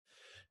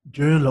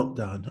During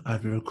lockdown,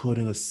 I've been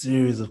recording a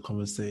series of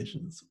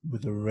conversations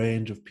with a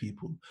range of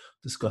people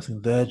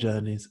discussing their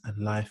journeys and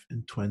life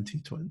in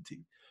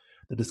 2020.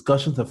 The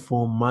discussions have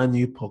formed my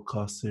new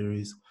podcast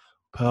series,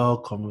 Pearl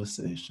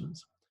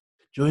Conversations.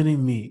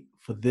 Joining me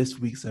for this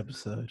week's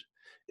episode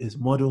is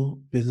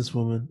model,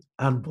 businesswoman,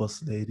 and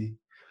boss lady,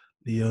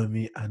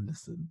 Leomi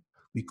Anderson.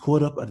 We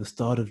caught up at the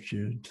start of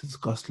June to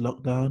discuss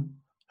lockdown,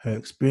 her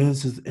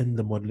experiences in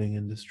the modeling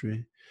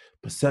industry,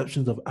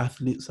 perceptions of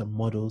athletes and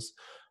models,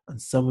 and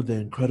some of the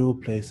incredible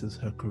places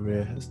her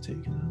career has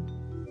taken her.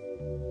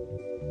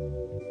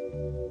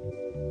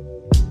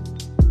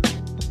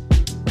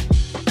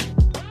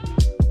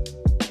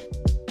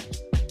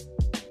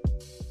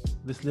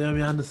 Miss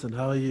Leomi Anderson,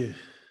 how are you?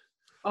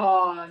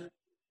 Oh,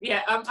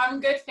 yeah, I'm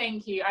good,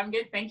 thank you. I'm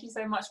good. Thank you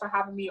so much for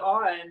having me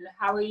on.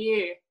 How are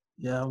you?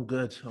 Yeah, I'm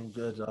good.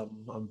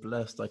 I'm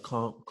blessed. I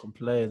can't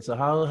complain. So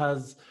how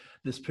has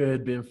this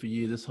period been for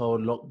you? This whole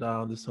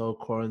lockdown, this whole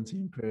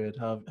quarantine period.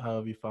 How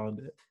have you found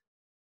it?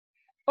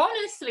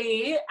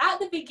 Honestly, at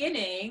the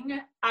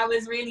beginning, I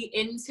was really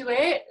into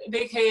it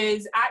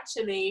because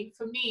actually,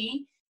 for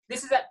me,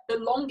 this is at the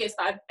longest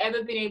I've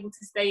ever been able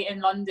to stay in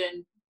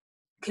London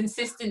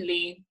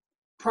consistently,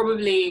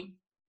 probably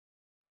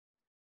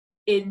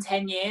in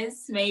 10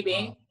 years, maybe.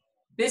 Wow.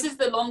 This is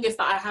the longest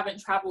that I haven't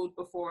traveled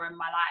before in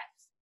my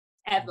life,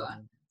 ever.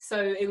 Mhm.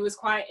 So it was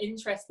quite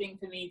interesting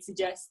for me to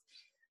just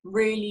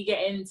really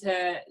get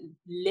into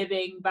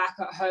living back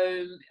at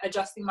home,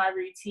 adjusting my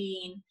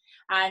routine,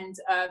 and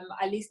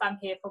at least I'm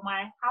here for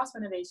my house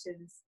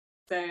renovations.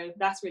 So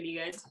that's really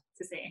good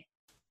to see.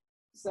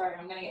 Sorry,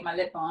 I'm gonna get my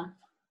lip balm.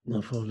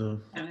 No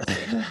problem. Let me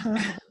see.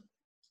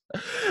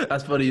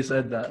 That's funny you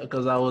said that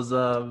because I was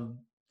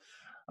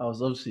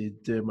obviously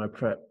doing my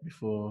prep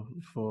before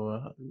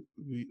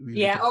we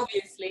Yeah, began.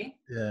 obviously.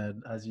 Yeah,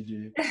 as you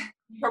do.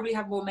 You probably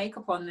have more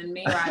makeup on than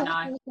me right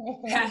now.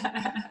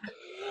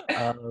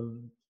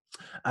 um,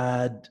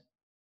 and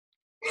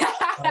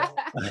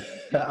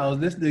I was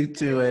listening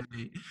to a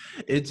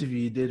interview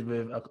you did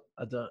with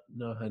I don't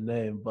know her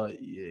name,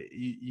 but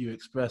you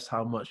expressed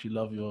how much you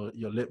love your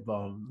lip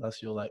balm.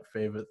 That's your like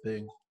favorite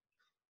thing.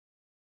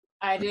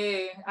 I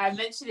do. I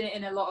mention it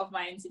in a lot of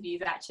my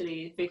interviews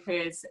actually,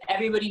 because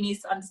everybody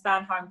needs to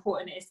understand how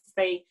important it is to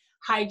stay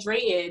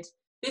hydrated.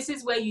 This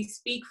is where you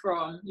speak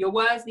from. Your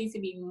words need to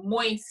be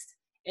moist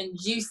and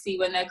juicy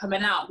when they're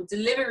coming out. The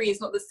delivery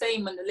is not the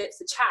same when the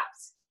lips are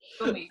chapped.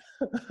 Feel me?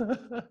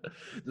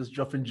 Just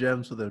dropping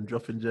gems for them,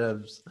 dropping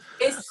gems.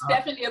 It's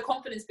definitely a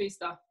confidence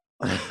booster.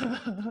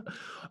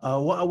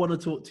 What I want to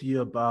talk to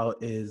you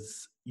about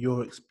is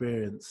your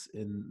experience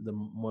in the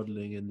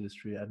modeling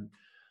industry and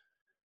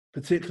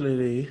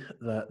particularly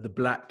the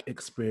black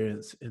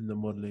experience in the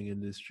modeling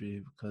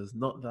industry, because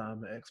not that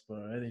I'm an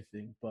expert or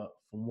anything, but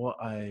from what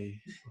I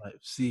like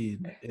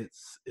seen,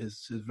 it's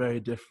very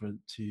different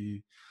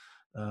to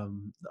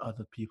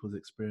other people's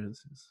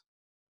experiences.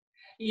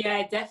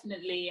 Yeah,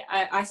 definitely.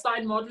 I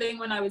started modeling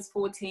when I was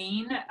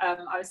 14.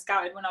 I was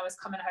scouted when I was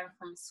coming home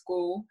from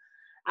school.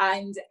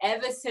 And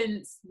ever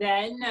since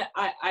then,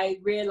 I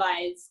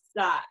realized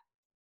that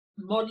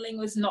modeling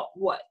was not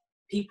what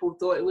people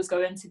thought it was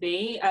going to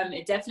be.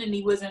 It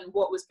definitely wasn't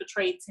what was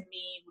portrayed to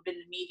me within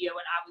the media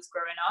when I was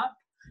growing up.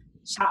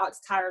 Shout out to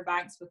Tyra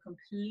Banks for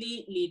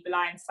completely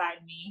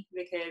blindsiding me,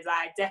 because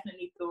I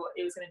definitely thought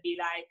it was going to be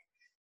like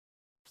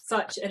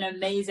such an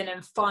amazing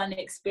and fun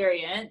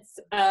experience.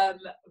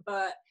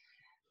 But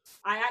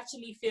I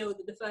actually feel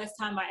that the first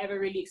time I ever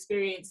really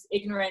experienced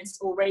ignorance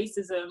or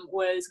racism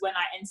was when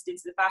I entered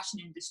into the fashion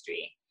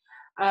industry.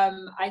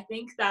 I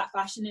think that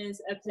fashion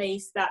is a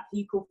place that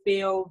people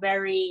feel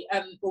very,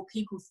 or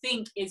people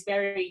think is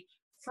very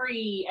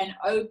free and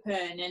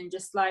open and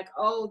just like,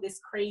 oh, this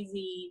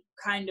crazy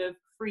kind of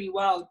free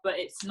world, but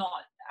it's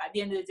not. At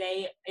the end of the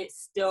day,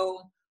 it's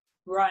still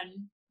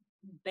run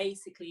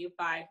basically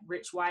by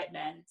rich white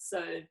men.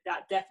 So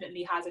that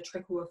definitely has a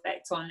trickle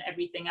effect on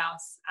everything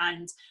else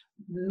and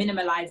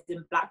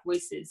minimalizing black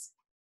voices.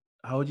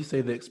 How would you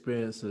say the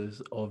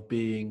experiences of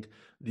being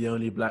the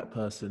only black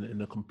person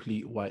in a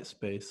complete white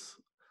space?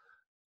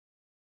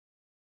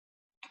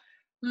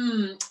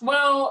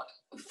 Well,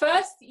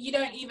 first, you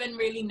don't even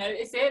really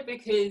notice it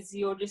because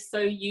you're just so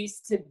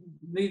used to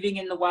moving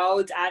in the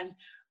world and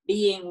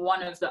being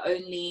one of the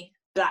only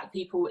black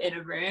people in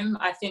a room.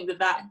 I think that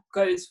that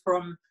goes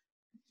from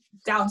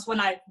down to when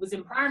I was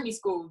in primary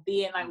school,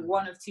 being like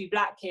one of two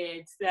black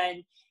kids.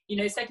 Then,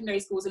 secondary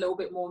school is a little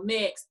bit more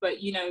mixed, but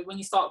when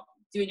you start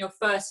doing your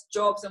first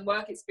jobs and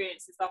work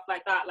experience and stuff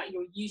like that, like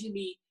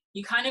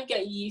you kind of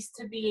get used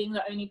to being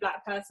the only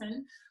black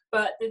person.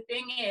 But the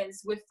thing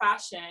is, with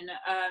fashion,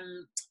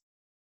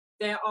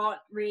 there aren't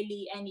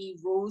really any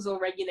rules or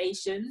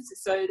regulations.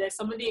 So there's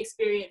some of the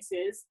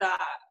experiences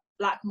that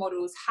black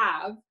models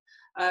have,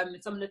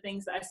 some of the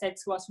things that are said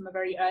to us from a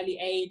very early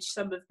age,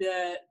 some of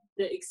the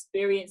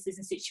experiences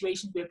and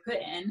situations we're put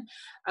in,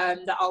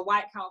 that our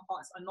white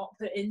counterparts are not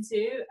put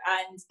into.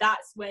 And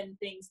that's when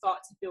things start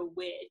to feel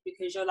weird,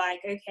 because you're like,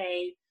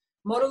 okay,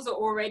 models are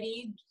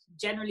already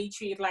generally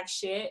treated like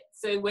shit.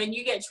 So when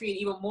you get treated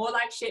even more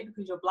like shit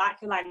because you're black,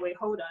 you're like, wait,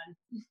 hold on.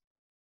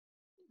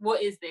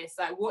 What is this?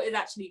 Like, what is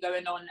actually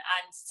going on? And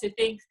to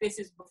think this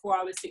is before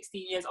I was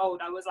 16 years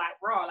old, I was like,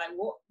 bro, like,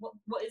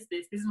 what is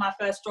this? This is my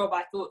first job.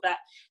 I thought that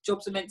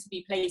jobs are meant to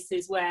be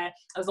places where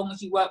as long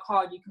as you work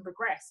hard, you can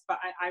progress. But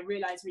I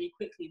realized really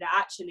quickly that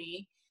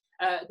actually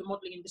the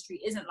modeling industry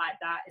isn't like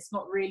that. It's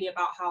not really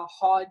about how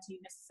hard you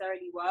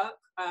necessarily work.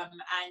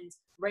 And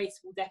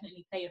race will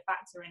definitely play a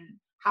factor in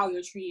how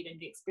you're treated and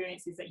the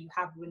experiences that you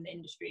have within the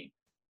industry.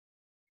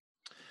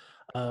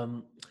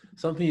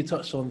 Something you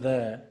touched on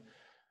there,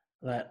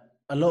 like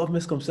a lot of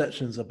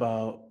misconceptions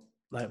about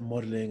like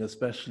modeling,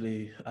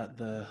 especially at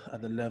the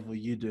level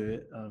you do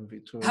it,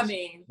 Victoria. I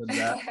mean,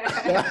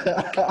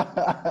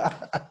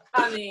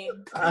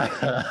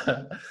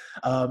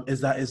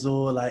 is that it's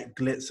all like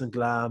glitz and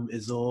glam,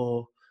 is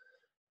all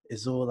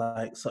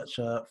like such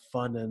a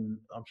fun, and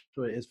I'm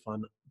sure it is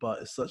fun,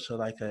 but it's such a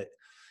like a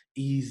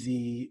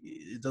easy,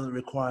 it doesn't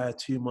require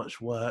too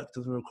much work,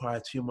 doesn't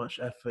require too much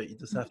effort. You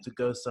just have to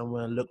go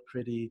somewhere and look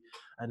pretty,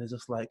 and it's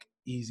just like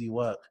easy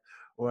work.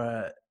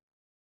 Where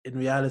in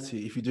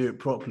reality, if you do it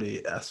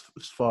properly, that's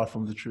far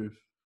from the truth.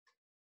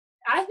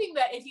 I think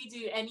that if you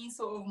do any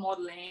sort of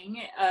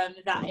modeling,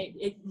 that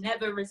it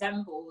never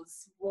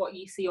resembles what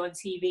you see on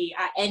TV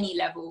at any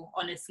level,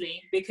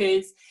 honestly,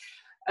 because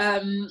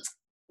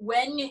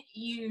when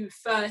you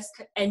first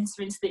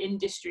enter into the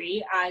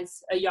industry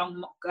as a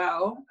young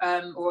girl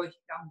or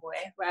young boy,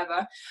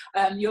 whatever,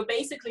 you're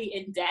basically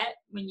in debt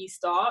when you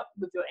start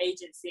with your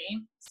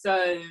agency.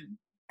 So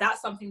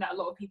that's something that a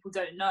lot of people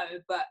don't know,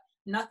 but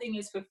nothing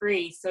is for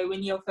free. So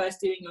when you're first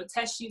doing your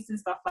test shoots and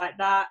stuff like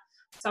that,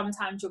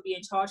 sometimes you'll be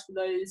in charge for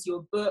those,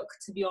 your book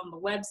to be on the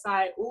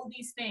website, all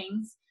these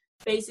things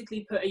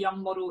basically put a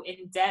young model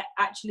in debt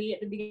actually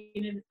at the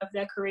beginning of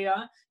their career.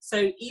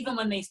 So even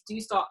when they do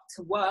start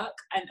to work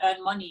and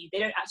earn money, they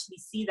don't actually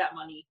see that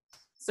money.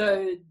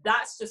 So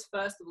that's just,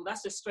 first of all,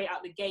 that's just straight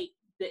out the gate.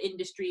 The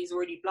industry has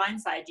already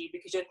blindsided you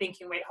because you're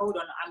thinking, wait, hold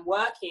on, I'm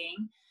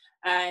working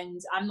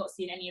and I'm not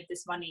seeing any of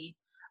this money.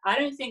 I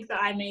don't think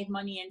that I made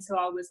money until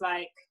I was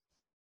like,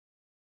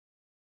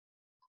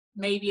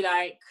 maybe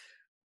like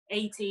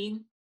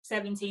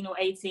 17 or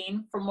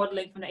 18 from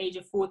modeling from the age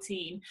of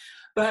 14.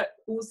 But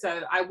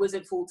also I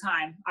wasn't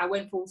full-time. I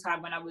went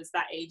full-time when I was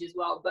that age as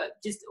well. But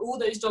just all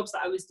those jobs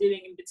that I was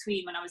doing in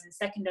between when I was in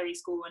secondary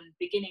school and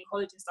beginning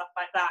college and stuff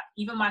like that,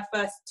 even my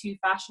first 2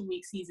 fashion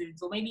week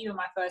seasons, or maybe even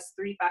my first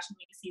 3 fashion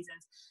week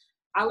seasons,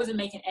 I wasn't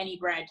making any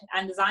bread.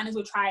 And designers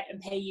will try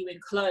and pay you in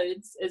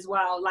clothes as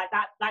well. Like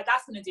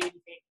that's going to do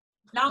anything.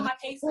 Now my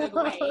case is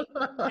overweight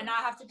and now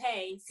I have to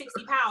pay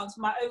 £60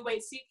 for my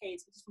overweight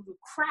suitcase, which is full of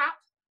crap,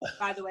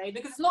 by the way,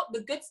 because it's not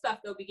the good stuff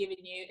they'll be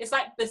giving you. It's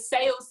like the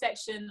sales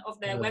section of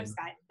their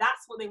website.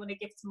 That's what they want to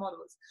give to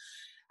models.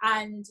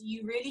 And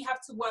you really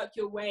have to work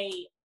your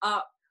way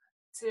up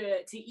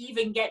to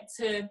even get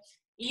to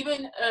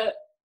even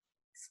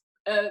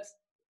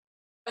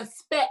a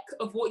speck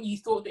of what you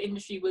thought the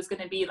industry was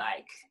going to be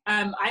like.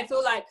 I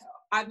feel like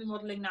I've been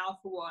modeling now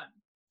for what,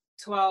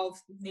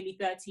 12, nearly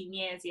 13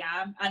 years,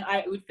 yeah. And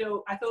I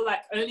feel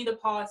like only the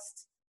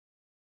past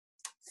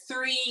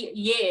 3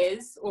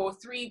 years or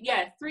 3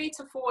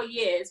 to 4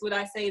 years would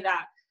I say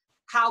that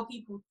how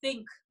people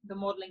think the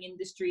modeling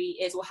industry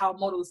is or how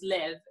models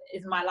live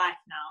is my life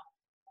now.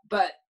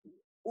 But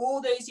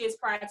all those years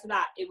prior to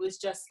that, it was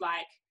just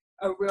like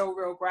a real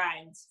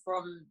grind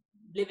from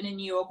living in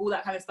New York, all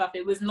that kind of stuff.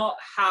 It was not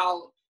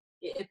how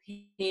it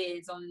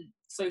appears on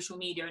social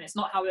media, and it's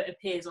not how it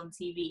appears on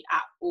TV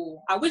at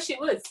all. I wish it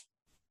was.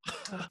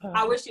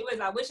 I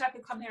wish I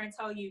could come here and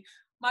tell you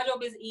my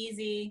job is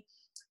easy,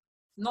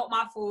 not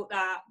my fault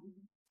that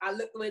I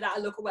look the way that I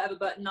look or whatever,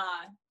 but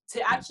nah,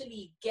 to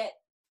actually get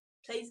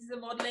places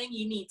in modeling,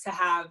 you need to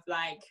have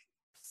like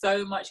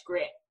so much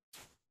grit.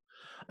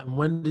 And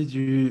when did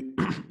you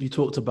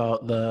talked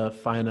about the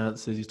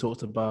finances, you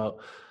talked about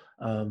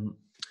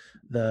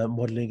the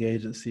modeling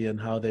agency and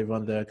how they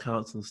run their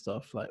accounts and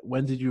stuff, like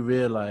when did you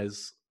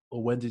realize,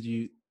 or when did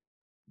you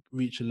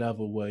reach a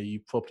level where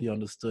you properly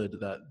understood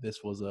that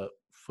this was a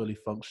fully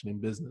functioning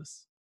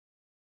business?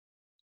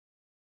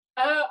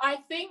 I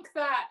think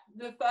that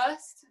the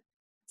first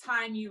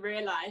time you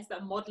realize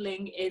that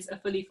modeling is a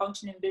fully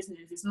functioning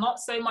business is not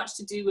so much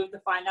to do with the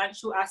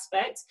financial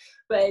aspect,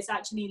 but it's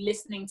actually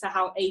listening to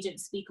how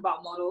agents speak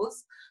about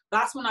models.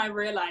 That's when I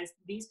realized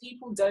these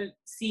people don't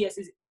see us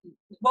as,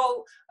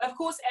 well, of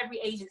course every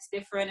agent's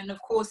different, and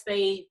of course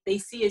they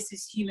see us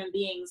as human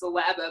beings or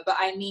whatever, but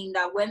I mean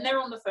that when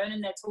they're on the phone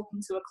and they're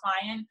talking to a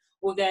client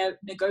or they're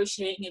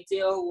negotiating a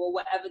deal or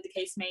whatever the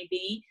case may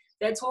be,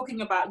 they're talking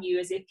about you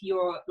as if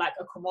you're like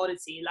a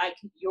commodity, like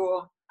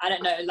you're, I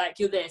don't know, like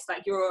you're this,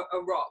 like you're a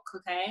rock,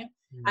 okay?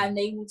 And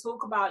they will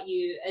talk about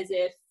you as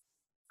if,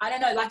 I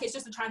don't know, like it's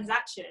just a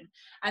transaction.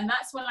 And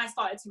that's when I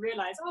started to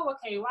realize, oh,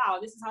 okay, wow,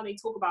 this is how they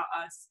talk about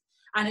us.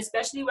 And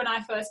especially when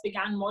I first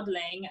began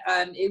modeling,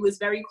 it was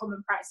very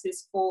common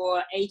practice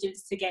for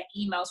agents to get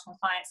emails from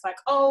clients like,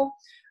 oh,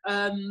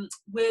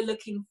 we're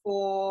looking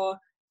for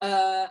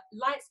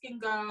light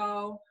skinned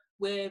girl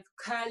with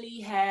curly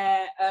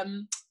hair,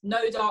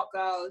 no dark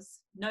girls,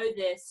 no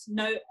this,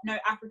 no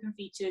African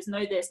features,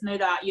 no this, no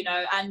that, you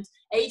know. And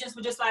agents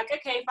were just like,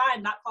 okay,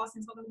 fine, that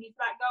casting's not gonna be for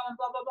that girl, and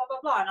blah blah blah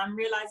blah blah. And I'm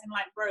realizing,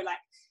 like, bro, like,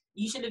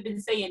 you should have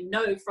been saying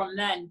no from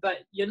then,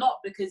 but you're not,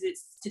 because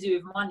it's to do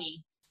with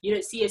money. You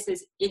don't see us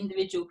as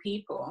individual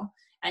people,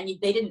 and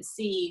they didn't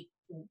see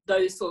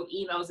those sort of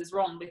emails as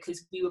wrong,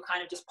 because we were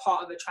kind of just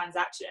part of a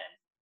transaction.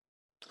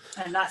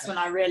 And that's when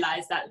I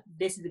realized that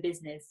this is a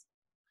business.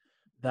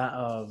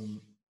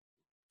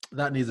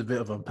 That needs a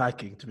bit of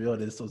unpacking, to be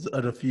honest,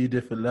 on a few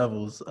different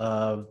levels.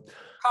 Come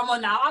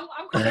on now, I'm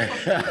coming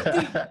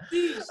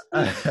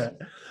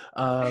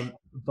from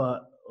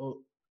but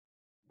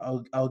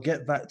I'll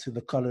get back to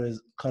the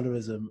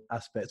colorism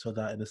aspect of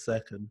that in a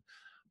second.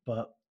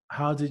 But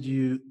how did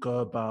you go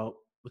about,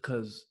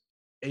 because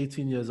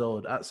 18 years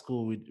old at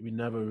school, they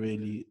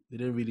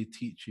didn't really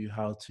teach you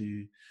how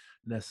to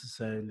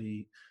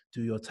necessarily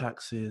do your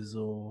taxes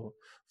or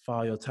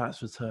file your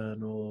tax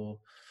return, or,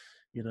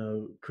 you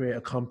know, create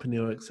a company,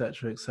 or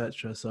etc.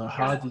 etc. So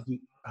how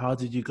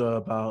did you go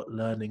about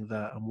learning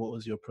that, and what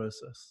was your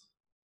process?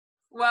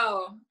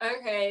 Well,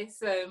 okay,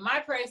 so my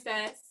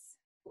process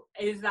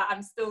is that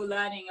I'm still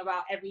learning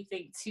about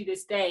everything to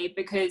this day,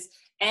 because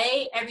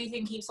A,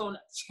 everything keeps on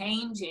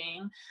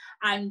changing,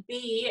 and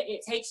B,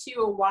 it takes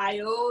you a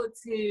while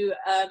to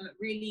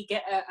really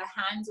get a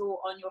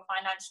handle on your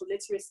financial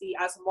literacy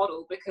as a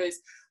model. Because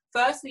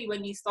firstly,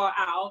 when you start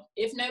out,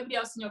 if nobody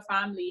else in your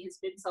family has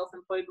been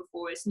self-employed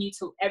before, it's new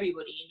to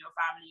everybody in your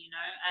family, you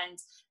know. And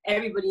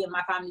everybody in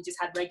my family just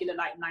had regular,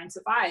 like,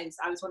 9-to-5s.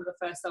 I was one of the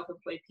first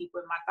self-employed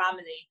people in my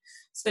family.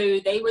 So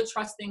they were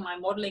trusting my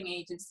modeling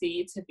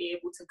agency to be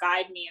able to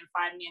guide me and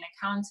find me an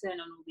accountant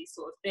and all these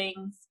sort of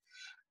things.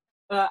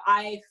 But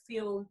I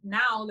feel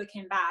now,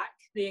 looking back,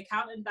 the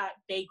accountant that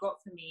they got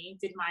for me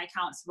did my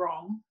accounts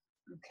wrong,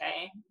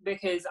 okay?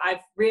 Because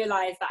I've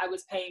realized that I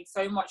was paying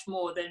so much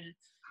more than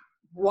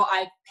what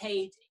I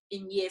paid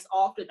in years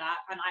after that,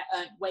 and I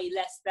earned way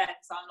less then.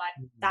 So I'm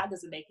like, that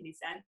doesn't make any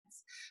sense.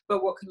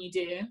 But what can you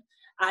do?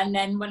 And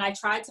then when I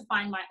tried to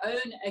find my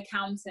own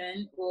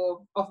accountant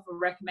or offer a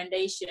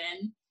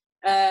recommendation,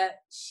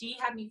 she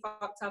had me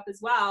fucked up as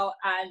well.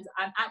 And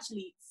I'm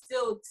actually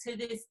still to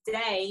this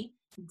day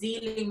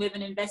dealing with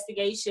an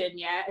investigation,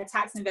 a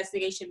tax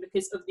investigation,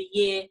 because of the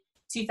year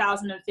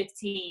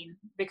 2015,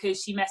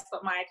 because she messed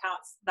up my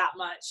accounts that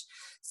much.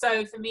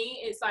 So for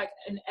me, it's like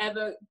an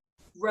ever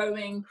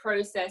growing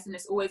process, and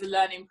it's always a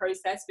learning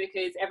process,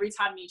 because every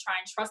time you try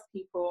and trust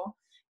people,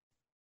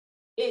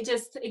 it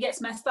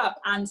gets messed up.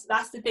 And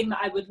that's the thing that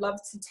I would love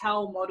to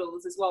tell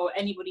models as well, or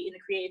anybody in the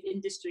creative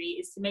industry,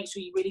 is to make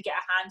sure you really get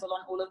a handle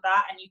on all of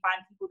that, and you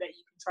find people that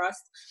you can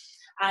trust.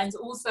 And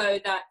also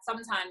that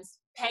sometimes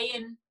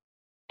paying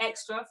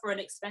extra for an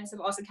expensive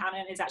ass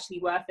accountant is actually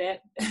worth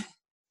it.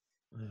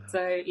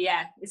 So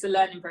yeah, it's a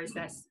learning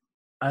process.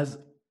 As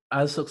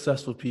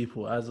successful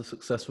people, as a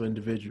successful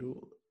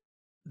individual,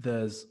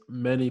 there's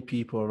many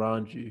people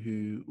around you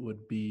who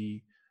would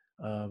be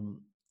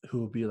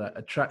like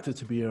attracted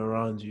to be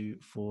around you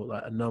for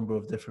like a number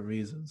of different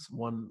reasons.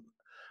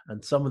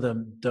 And some of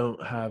them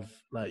don't have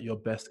like your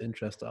best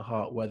interest at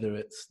heart, whether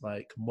it's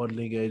like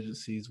modeling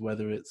agencies,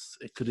 whether it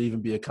could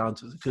even be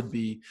accountants, it could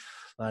be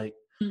like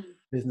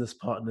business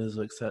partners,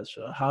 or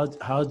etc.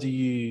 How do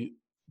you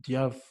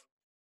have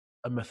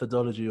a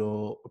methodology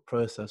or a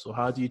process, or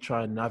how do you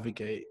try and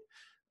navigate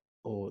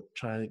or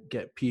try and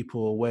get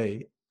people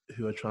away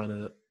who are trying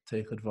to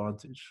take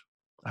advantage?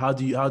 How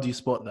do you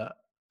spot that?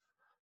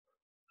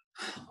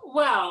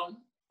 Well,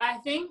 I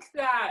think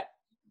that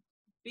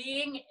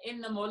being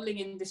in the modeling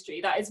industry,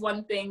 that is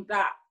one thing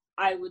that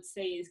I would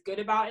say is good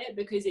about it,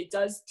 because it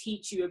does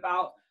teach you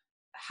about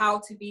how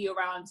to be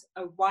around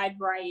a wide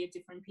variety of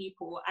different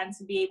people, and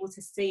to be able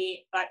to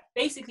see, like,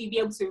 basically be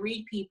able to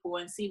read people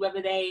and see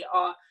whether they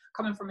are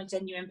coming from a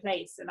genuine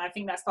place. And I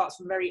think that starts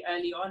from very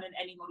early on in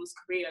any model's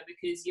career,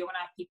 because you're going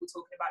to have people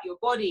talking about your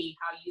body,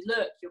 how you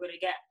look, you're going to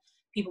get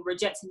people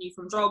rejecting you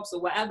from jobs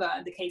or whatever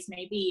the case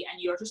may be,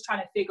 and you're just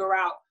trying to figure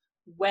out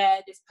where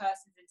this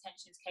person's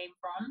intentions came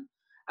from.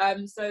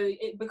 So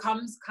it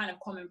becomes kind of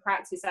common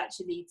practice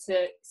actually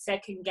to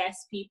second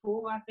guess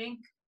people, I think,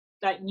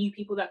 like new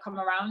people that come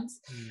around.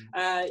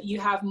 You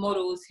have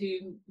models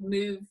who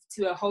move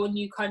to a whole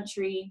new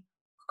country,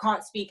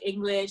 can't speak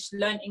English,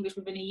 learn English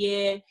within a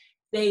year,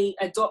 they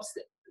adopt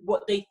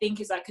what they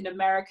think is like an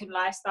American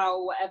lifestyle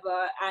or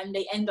whatever, and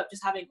they end up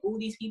just having all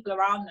these people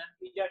around them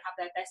who don't have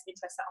their best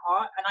interests at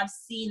heart. And I've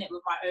seen it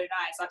with my own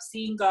eyes. I've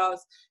seen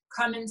girls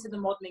come into the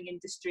modeling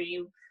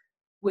industry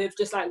with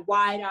just like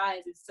wide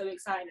eyes and so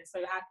excited and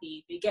so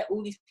happy. They get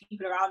all these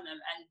people around them,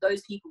 and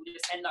those people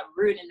just end up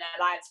ruining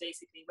their lives,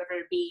 basically, whether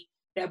it be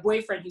their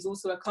boyfriend who's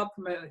also a club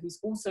promoter, who's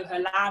also her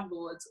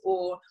landlord,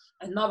 or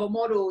another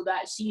model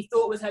that she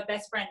thought was her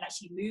best friend that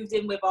she moved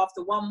in with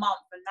after 1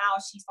 month, and now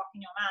she's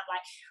fucking your man.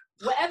 Like,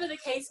 whatever the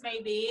case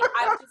may be,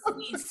 I've just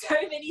seen so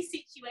many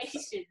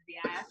situations,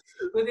 yeah,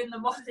 within the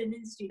modeling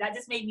industry that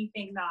just made me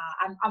think, nah,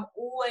 I'm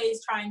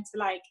always trying to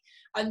like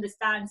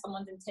understand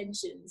someone's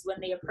intentions when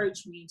they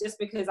approach me, just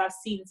because I've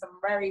seen some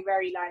very,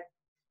 very like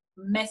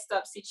messed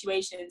up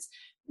situations.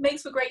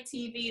 Makes for great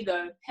TV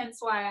though, hence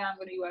why I am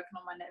going to be working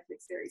on my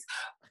Netflix series.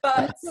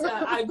 But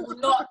I would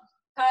not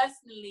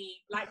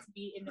personally like to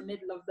be in the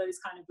middle of those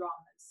kind of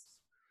dramas.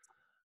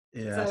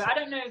 Yeah. So I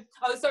don't know.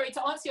 Oh, sorry.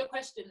 To answer your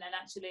question, then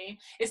actually,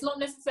 it's not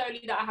necessarily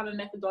that I have a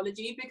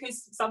methodology,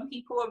 because some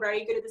people are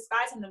very good at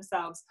disguising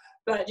themselves.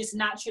 But just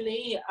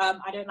naturally,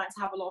 I don't like to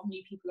have a lot of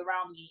new people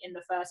around me in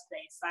the first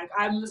place. Like,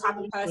 I'm the type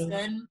of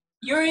person.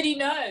 You already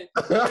know.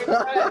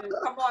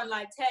 Come on,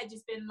 like Ted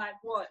just been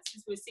like what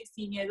since we were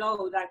 16 years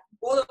old. Like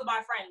all of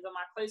my friends or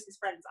my closest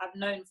friends, I've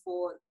known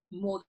for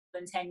more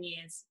than 10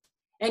 years.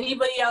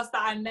 Anybody else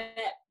that I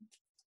met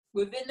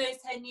within those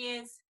 10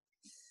 years.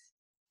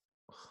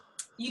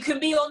 You can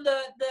be on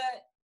the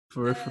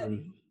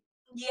periphery.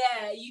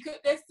 Yeah, you could.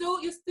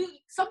 You're still.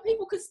 Some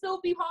people could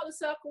still be part of the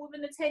circle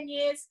within the 10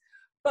 years,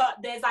 but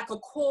there's like a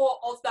core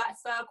of that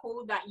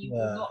circle that you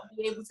will not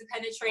be able to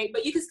penetrate.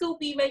 But you can still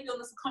be maybe on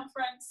the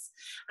circumference,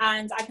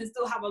 and I can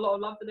still have a lot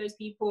of love for those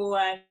people,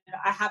 and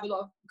I have a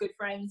lot of good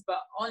friends. But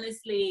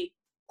honestly,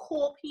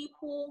 core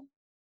people,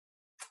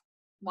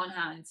 one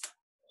hand.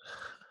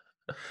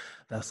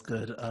 That's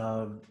good.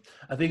 I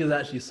think it's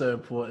actually so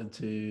important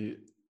to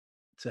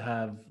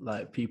have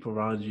like people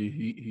around you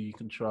who you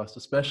can trust,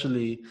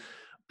 especially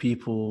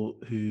people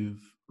who've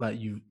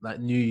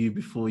knew you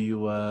before you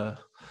were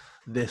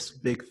this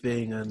big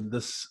thing, and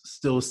this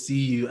still see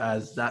you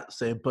as that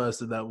same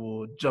person that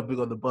will jumping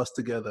on the bus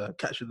together,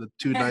 catching the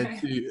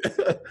 292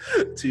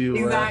 to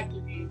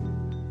exactly.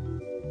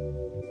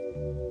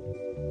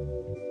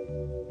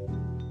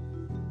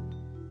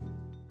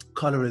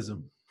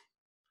 Colorism.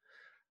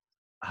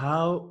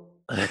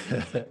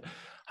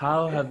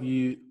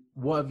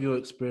 What have your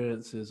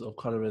experiences of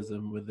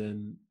colorism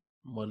within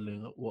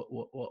modeling?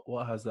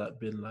 What has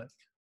that been like?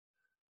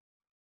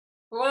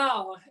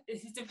 Well,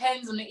 it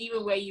depends on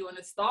even where you want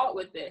to start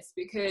with this,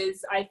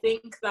 because I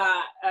think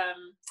that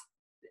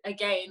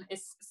again,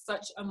 it's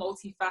such a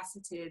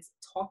multifaceted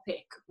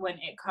topic when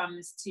it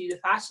comes to the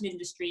fashion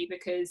industry,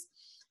 because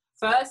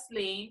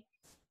firstly,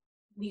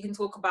 we can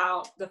talk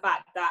about the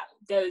fact that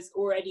there's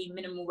already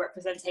minimal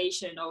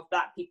representation of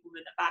Black people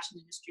in the fashion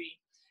industry.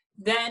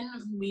 Then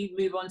we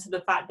move on to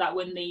the fact that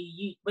when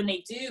they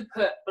do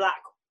put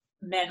Black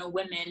men or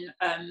women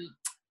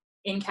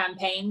in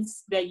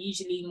campaigns, they're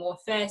usually more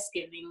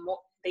fair-skinned,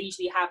 they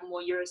usually have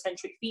more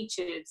Eurocentric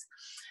features.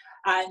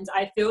 And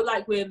I feel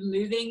like we're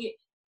moving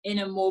in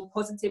a more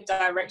positive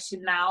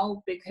direction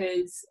now,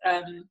 because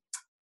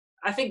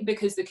I think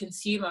because the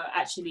consumer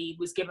actually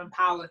was given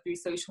power through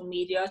social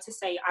media to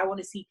say, I want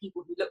to see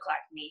people who look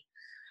like me.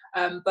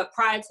 But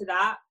prior to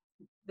that,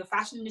 the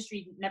fashion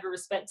industry never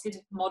respected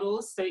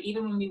models. So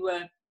even when we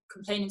were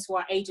complaining to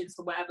our agents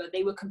or whatever,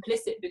 they were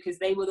complicit, because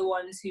they were the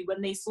ones who,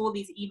 when they saw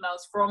these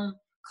emails from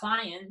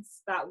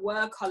clients that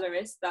were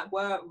colorist, that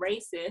were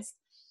racist,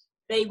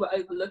 they were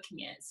overlooking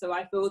it. So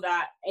I feel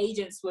that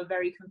agents were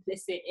very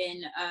complicit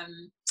in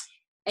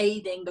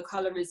aiding the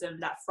colorism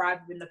that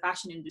thrived in the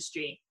fashion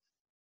industry.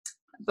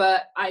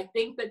 But I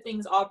think that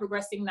things are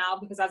progressing now,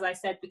 because as I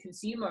said, the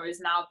consumer is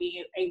now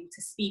being able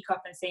to speak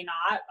up and say, no,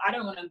 I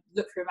don't want to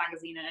look through a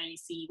magazine and only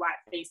see white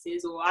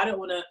faces, or I don't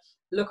want to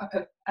look up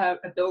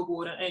a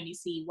billboard and only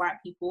see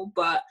white people.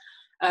 But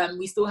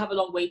we still have a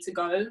long way to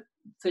go,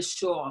 for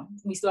sure.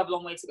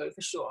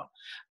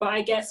 But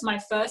I guess my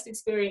first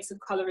experience of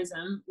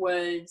colorism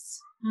was,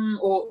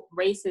 or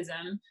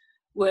racism,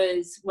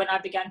 was when I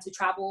began to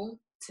travel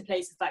to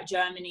places like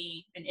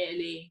Germany and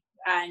Italy.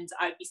 And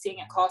I'd be sitting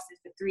at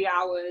castings for 3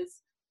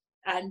 hours,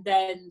 and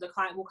then the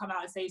client will come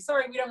out and say,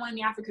 sorry, we don't want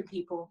any African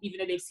people, even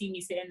though they've seen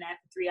me sitting there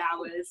for 3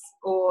 hours.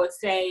 Or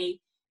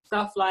say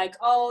stuff like,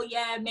 oh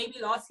yeah,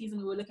 maybe last season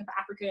we were looking for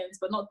Africans,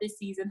 but not this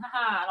season,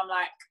 haha. And I'm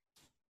like,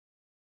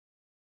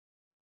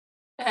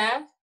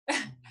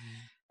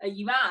 are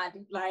you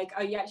mad? Like,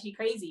 are you actually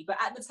crazy? But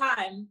at the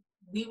time,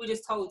 we were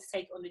just told to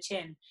take it on the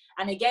chin.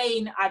 And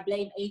again, I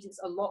blame agents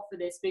a lot for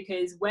this,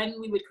 because when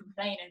we would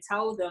complain and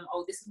tell them,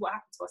 oh, this is what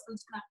happened to us, they'll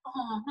just be like,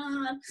 oh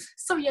man,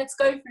 sorry you had to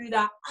go through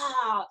that.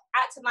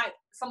 Acting like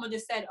someone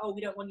just said, oh,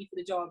 we don't want you for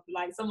the job.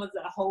 Like someone's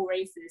a whole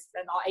racist,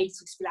 and our agents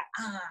would just be like,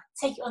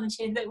 take it on the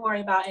chin, don't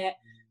worry about it.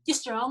 You're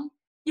strong,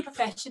 you're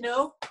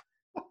professional.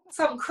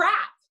 Some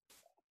crap.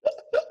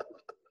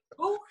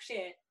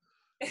 Bullshit.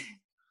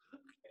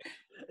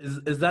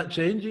 Is that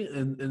changing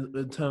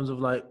in terms of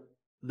like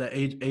the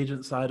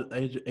agent side of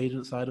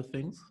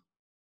things?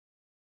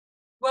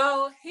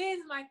 Well,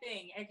 here's my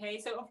thing, okay?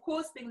 So, of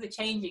course, things are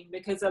changing,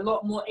 because a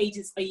lot more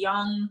agents are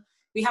young.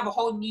 We have a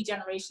whole new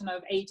generation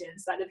of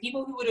agents. Like the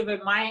people who would have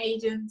been my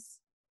agents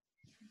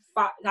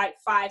like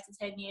 5 to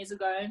 10 years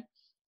ago,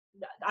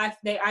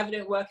 they either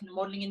don't work in the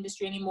modeling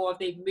industry anymore, if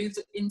they've moved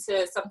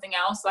into something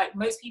else. Like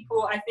most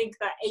people, I think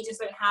that agents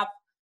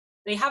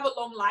they have a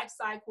long life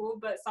cycle,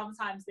 but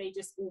sometimes they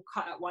just all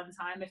cut at one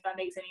time, if that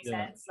makes any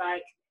sense.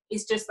 Like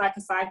it's just like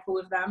a cycle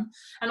with them.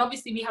 And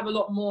obviously we have a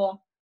lot more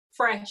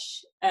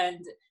fresh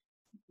and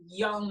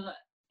young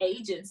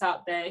agents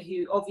out there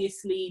who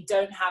obviously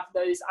don't have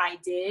those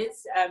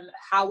ideas.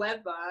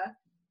 However,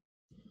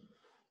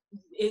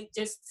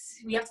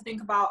 we have to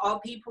think about, are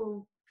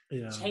people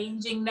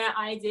changing their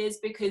ideas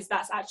because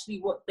that's actually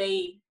what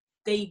they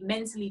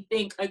mentally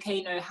think,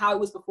 okay, no, how it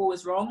was before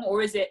was wrong?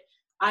 Or is it,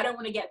 I don't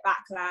want to get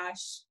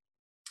backlash,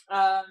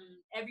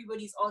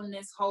 everybody's on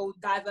this whole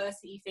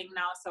diversity thing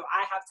now, so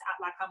I have to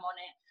act like I'm on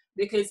it?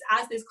 Because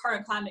as this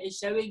current climate is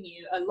showing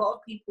you, a lot of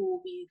people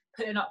will be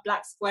putting up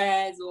black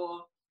squares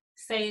or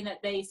saying that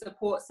they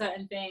support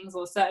certain things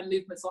or certain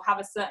movements or have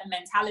a certain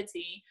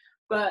mentality,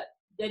 but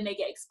then they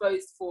get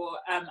exposed for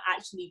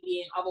actually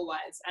being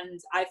otherwise. And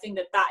I think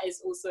that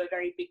is also a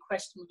very big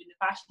question within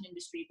the fashion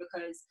industry,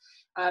 because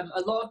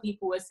a lot of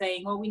people are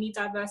saying, oh, we need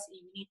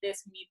diversity, we need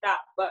this, we need that.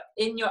 But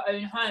in your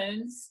own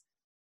homes,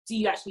 do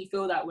you actually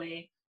feel that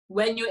way?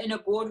 When you're in a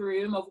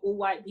boardroom of all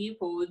white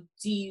people,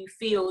 do you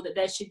feel that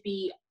there should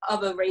be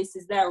other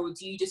races there, or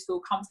do you just feel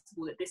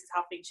comfortable that this is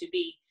how things should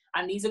be?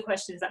 And these are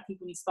questions that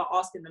people need to start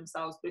asking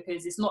themselves,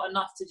 because it's not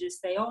enough to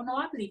just say, oh, no,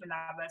 I believe in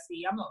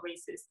diversity, I'm not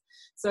racist.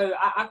 So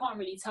I can't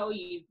really tell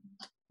you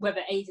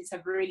whether agents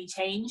have really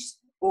changed,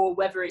 or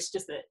whether it's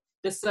just that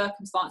the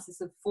circumstances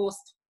have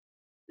forced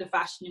the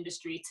fashion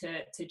industry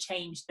to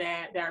change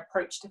their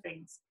approach to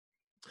things.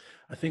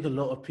 I think a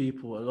lot of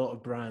people, a lot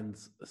of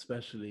brands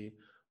especially,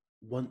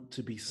 want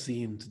to be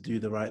seen to do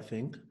the right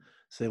thing.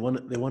 So they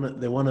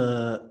want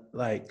to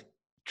like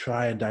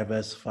try and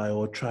diversify,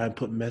 or try and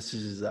put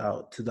messages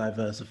out to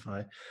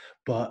diversify,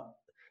 but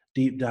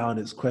deep down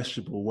it's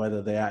questionable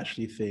whether they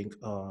actually think,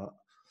 I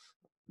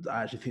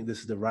actually think this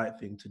is the right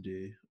thing to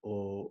do,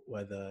 or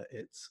whether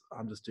it's,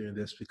 I'm just doing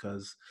this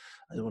because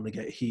I don't want to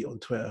get heat on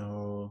Twitter,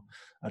 or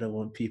I don't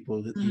want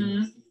people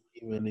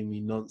emailing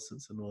me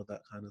nonsense and all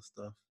that kind of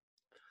stuff.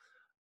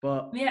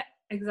 But yeah,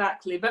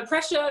 exactly. But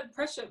pressure,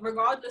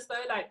 regardless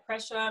though, like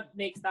pressure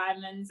makes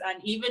diamonds.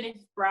 And even if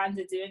brands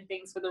are doing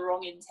things for the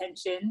wrong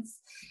intentions,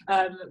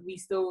 we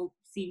still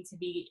seem to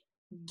be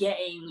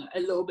getting a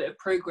little bit of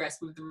progress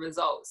with the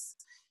results.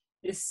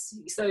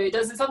 So it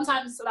doesn't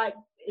sometimes, like,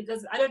 it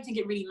doesn't, I don't think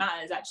it really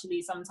matters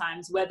actually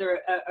sometimes whether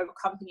a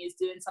company is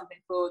doing something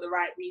for the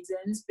right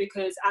reasons,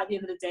 because at the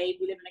end of the day,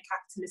 we live in a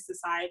capitalist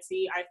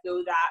society. I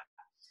feel that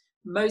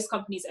most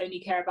companies only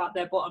care about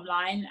their bottom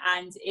line,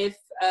 and if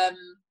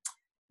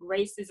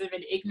racism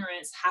and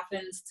ignorance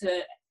happens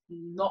to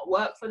not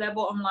work for their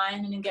bottom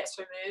line and it gets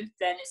removed,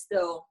 then it's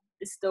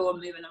still a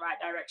move in the right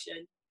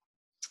direction.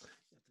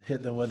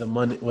 Hit them where the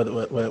money, where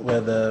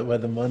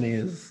the money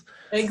is.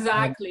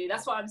 Exactly.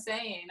 That's what I'm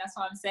saying.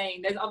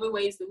 There's other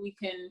ways that we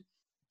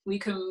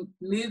can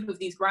move with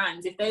these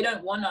brands. If they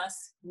don't want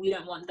us, we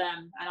don't want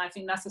them. And I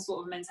think that's the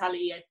sort of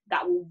mentality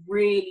that will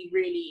really,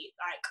 really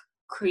like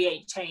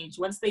create change.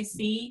 Once they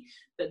see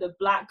that the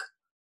black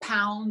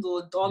pound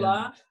or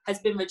dollar has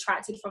been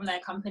retracted from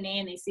their company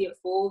and they see it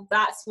fall,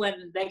 that's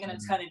when they're going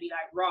to turn and be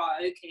like, raw,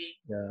 okay.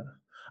 Yeah.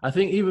 I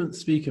think even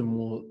speaking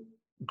more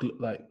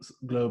like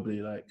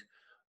globally, like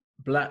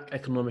Black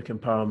economic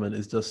empowerment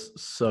is just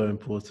so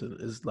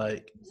important. It's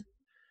like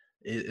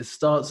it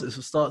starts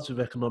with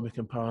economic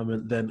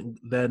empowerment,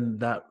 then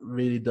that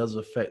really does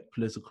affect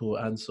political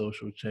and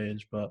social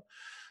change. But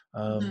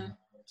I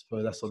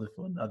suppose that's something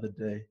for another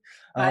day.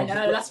 I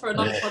know, that's for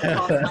another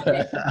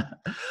podcast.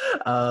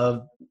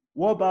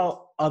 What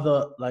about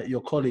other, like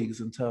your colleagues,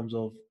 in terms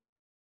of,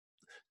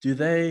 do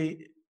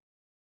they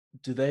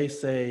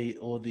say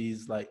all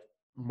these like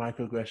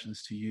microaggressions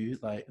to you,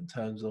 like in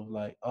terms of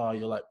like, oh,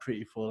 you're like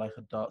pretty for like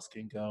a dark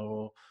skinned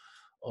girl,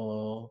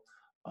 or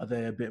are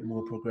they a bit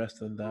more progressed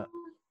than that?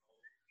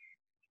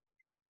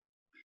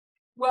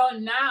 Well,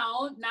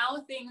 now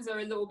things are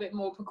a little bit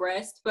more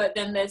progressed, but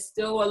then there's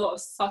still a lot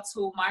of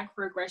subtle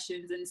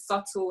microaggressions and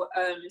subtle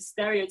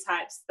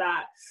stereotypes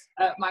that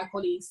my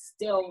colleagues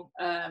still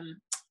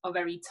are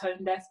very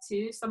tone deaf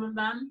to, some of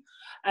them.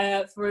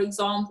 For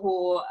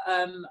example,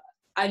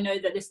 I know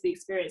that this is the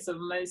experience of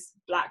most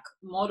Black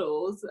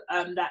models,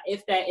 that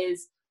if there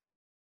is,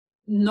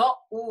 not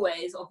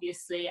always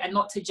obviously, and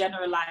not to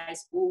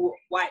generalize all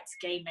white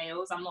gay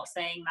males, I'm not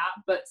saying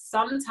that, but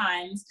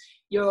sometimes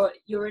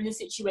you're in a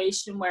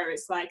situation where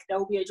it's like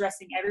they'll be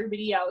addressing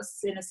everybody else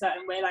in a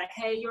certain way, like,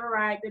 hey, you're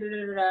right, da, da,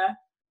 da, da.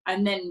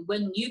 And then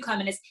when you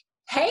come in, it's,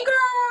 hey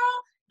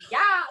girl,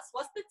 yes,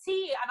 what's the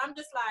tea? And I'm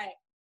just like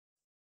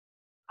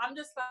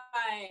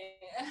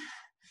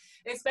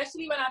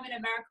especially when I'm in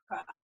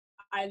America,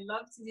 I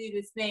love to do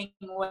this thing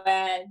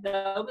where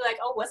they'll be like,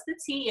 oh, what's the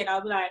tea? And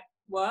I'll be like,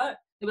 what?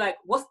 They'll be like,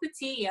 what's the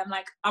tea? I'm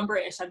like, I'm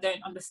British, I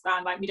don't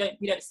understand. Like, we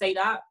don't say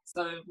that.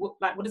 So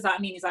what does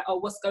that mean? He's like, oh,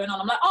 what's going on?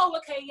 I'm like, oh,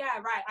 okay, yeah,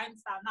 right, I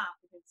understand that.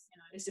 Because,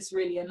 it's just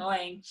really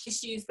annoying.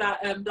 Issues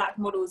that Black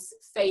models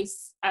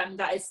face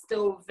that is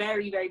still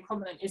very, very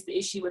prominent is the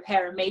issue with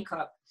hair and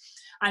makeup.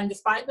 And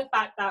despite the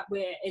fact that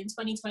we're in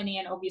 2020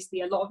 and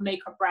obviously a lot of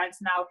makeup brands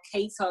now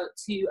cater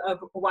to a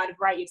wide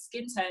variety of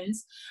skin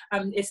tones,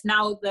 it's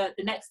now the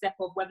next step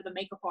of whether the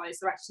makeup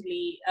artists are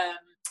actually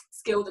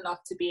skilled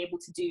enough to be able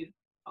to do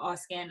our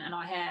skin and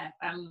our hair.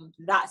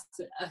 That's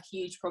a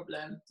huge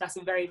problem. That's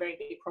a very, very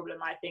big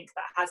problem, I think,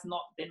 that has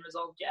not been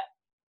resolved yet.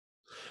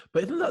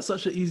 But isn't that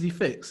such an easy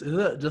fix? Isn't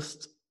it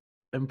just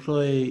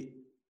employ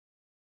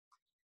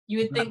you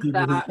would think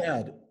people that who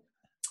cared?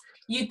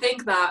 You'd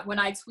think that when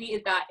I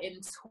tweeted that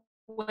in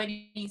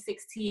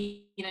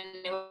 2016 and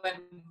it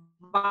went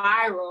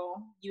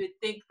viral, you would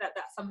think that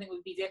something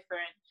would be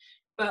different.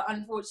 But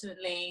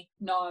unfortunately,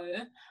 no.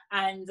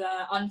 And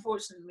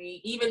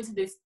unfortunately, even to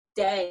this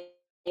day,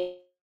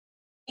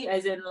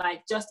 as in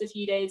like just a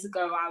few days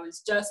ago, I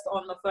was just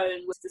on the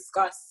phone to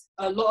discuss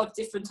a lot of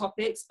different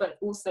topics, but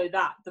also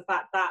the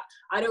fact that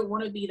I don't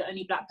want to be the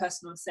only Black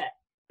person on set.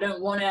 I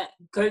don't want to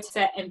go to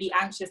set and be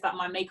anxious that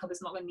my makeup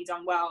is not going to be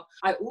done well.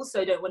 I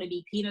also don't want to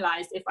be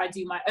penalized if I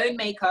do my own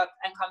makeup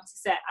and come to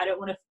set. I don't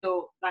want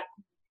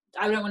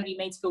to be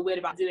made to feel weird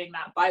about doing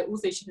that, but I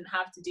also shouldn't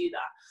have to do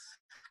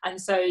that.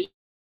 And so,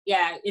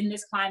 yeah, in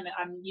this climate,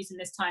 I'm using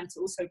this time to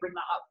also bring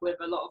that up with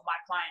a lot of my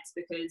clients,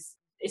 because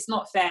it's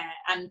not fair.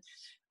 And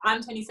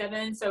I'm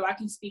 27, so I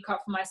can speak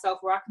up for myself,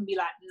 or I can be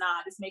like,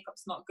 nah, this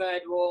makeup's not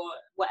good, or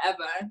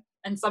whatever.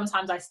 And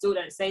sometimes I still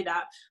don't say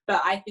that,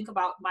 but I think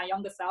about my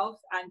younger self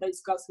and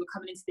those girls who are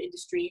coming into the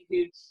industry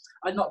who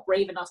are not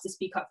brave enough to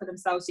speak up for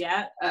themselves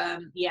yet.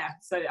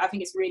 So I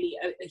think it's really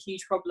a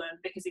huge problem,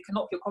 because it can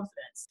knock your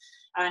confidence,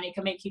 and it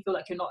can make you feel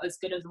like you're not as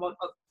good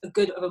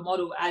of a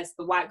model as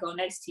the white girl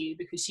next to you,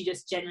 because she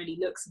just generally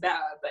looks better,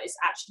 but it's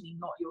actually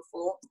not your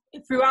fault.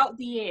 Throughout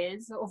the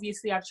years,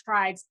 obviously, I've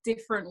tried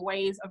different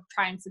ways of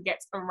trying to get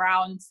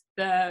around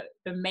the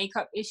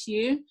makeup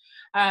issue.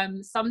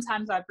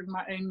 Sometimes I bring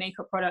my own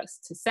makeup products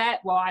to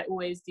set. Well, I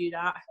always do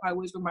that. I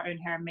always bring my own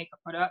hair and makeup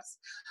products.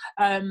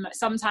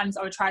 Sometimes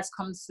I would try to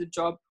come to the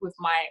job with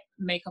my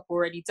makeup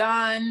already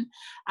done,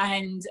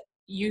 and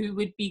you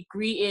would be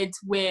greeted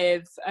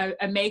with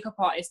a makeup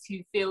artist who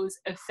feels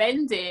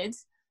offended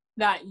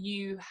that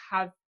you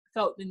have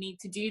felt the need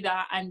to do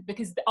that. And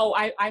because,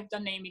 I've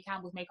done Naomi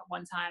Campbell's makeup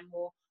one time,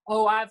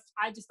 or I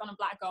just done a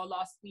Black girl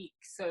last week,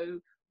 so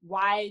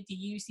why do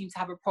you seem to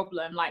have a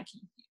problem? Like,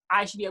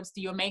 I should be able to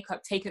do your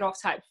makeup, take it off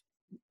type.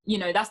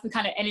 That's the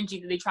kind of energy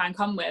that they try and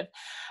come with.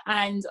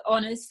 And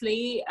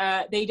honestly,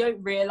 they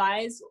don't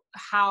realize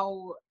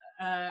how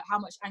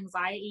much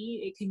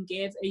anxiety it can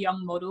give a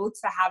young model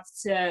to have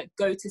to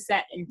go to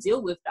set and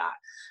deal with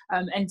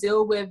that, and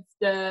deal with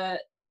the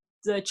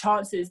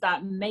chances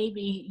that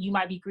maybe you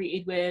might be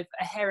greeted with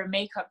a hair and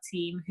makeup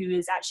team who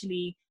is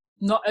actually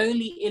not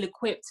only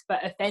ill-equipped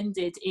but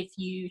offended if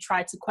you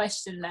try to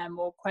question them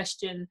or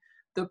question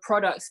the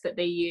products that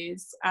they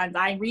use. And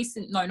not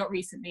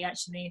recently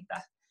actually,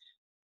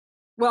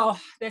 well,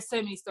 there's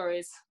so many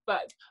stories,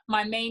 but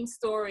my main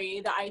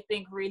story that I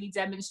think really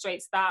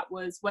demonstrates that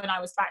was when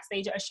I was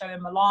backstage at a show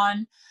in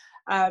Milan,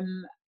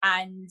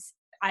 and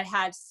I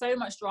had so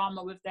much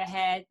drama with the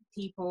hair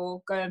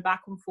people going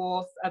back and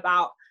forth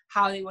about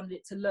how they wanted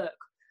it to look.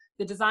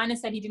 The designer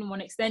said he didn't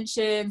want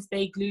extensions.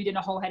 They glued in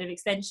a whole head of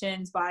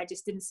extensions, but I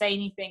just didn't say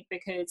anything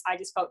because I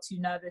just felt too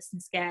nervous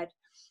and scared.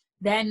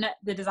 Then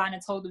the designer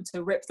told them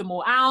to rip them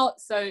all out.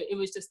 So it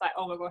was just like,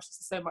 oh my gosh,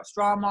 this is so much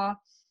drama.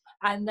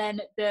 And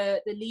then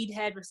the lead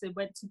hairdresser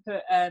went to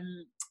put a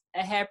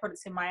hair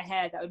product in my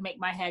hair that would make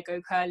my hair go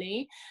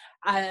curly,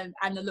 and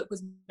the look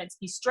was meant to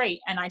be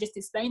straight. And I just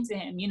explained to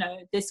him,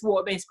 this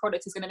water-based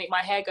product is going to make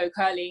my hair go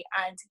curly.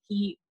 And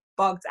he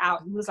bugged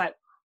out. He was like,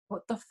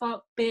 what the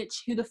fuck,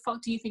 bitch? Who the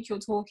fuck do you think you're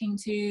talking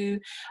to?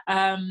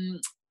 Who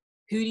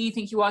do you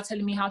think you are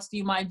telling me how to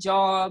do my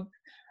job?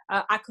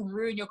 I can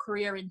ruin your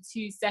career in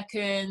 2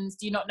 seconds.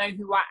 Do you not know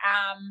who I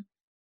am?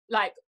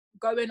 Like,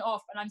 going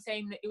off. And I'm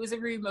saying that it was a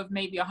room of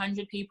maybe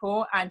 100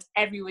 people, and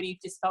everybody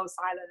just fell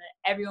silent.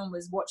 Everyone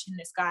was watching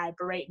this guy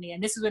berate me.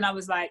 And this is when I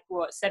was like,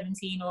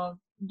 17, or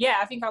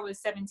I think I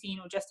was 17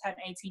 or just turned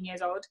 18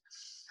 years old.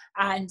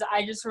 And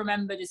I just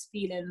remember just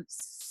feeling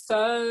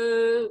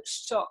so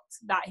shocked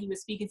that he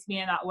was speaking to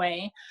me in that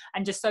way,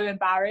 and just so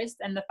embarrassed.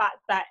 And the fact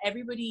that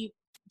everybody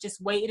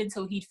just waited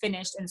until he'd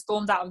finished and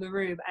stormed out of the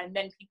room, and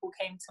then people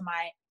came to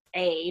my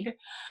aid.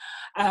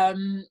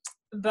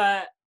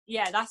 But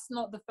yeah, that's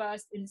not the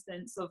first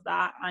instance of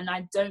that. And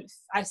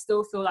I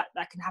still feel like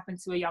that can happen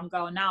to a young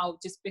girl now,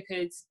 just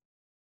because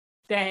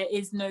there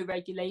is no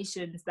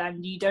regulations,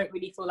 then you don't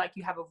really feel like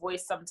you have a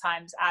voice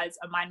sometimes as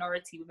a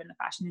minority within the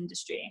fashion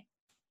industry.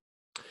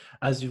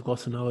 As you've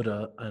gotten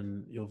older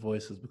and your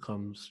voice has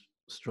become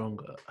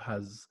stronger,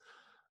 has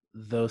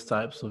those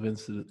types of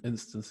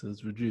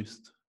instances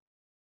reduced?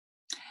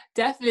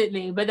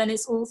 Definitely. But then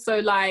it's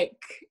also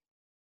like,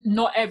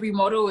 not every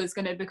model is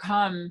going to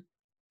become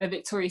a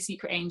Victoria's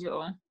Secret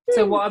angel.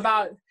 So what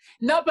about,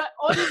 no, but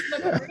honestly,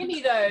 but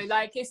really though,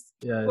 like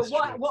but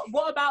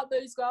what about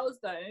those girls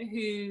though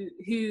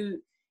who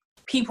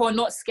people are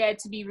not scared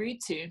to be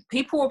rude to?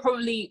 People will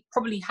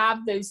probably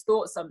have those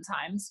thoughts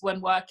sometimes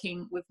when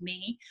working with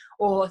me,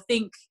 or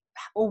think,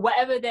 or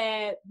whatever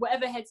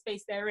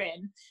headspace they're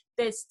in,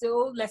 they're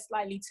still less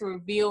likely to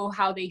reveal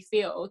how they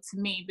feel to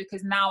me,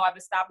 because now I've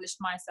established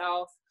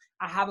myself.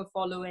 I have a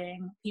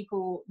following,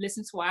 people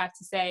listen to what I have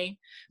to say.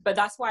 But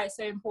that's why it's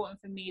so important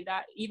for me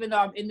that even though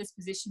I'm in this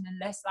position and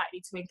less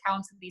likely to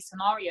encounter these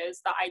scenarios,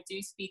 that I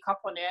do speak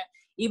up on it,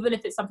 even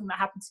if it's something that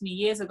happened to me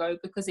years ago,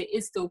 because it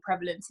is still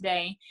prevalent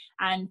today.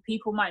 And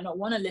people might not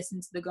want to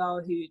listen to the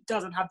girl who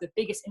doesn't have the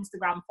biggest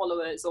Instagram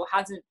followers or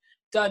hasn't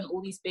done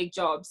all these big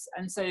jobs.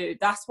 And so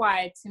that's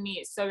why, to me,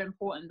 it's so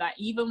important that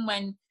even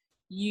when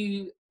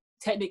you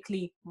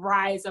technically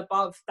rise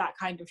above that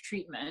kind of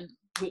treatment,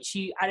 which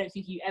I don't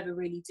think you ever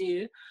really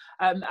do,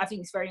 I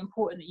think it's very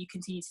important that you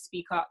continue to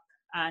speak up.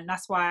 And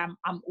that's why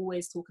I'm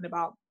always talking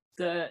about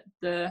the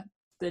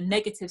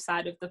negative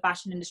side of the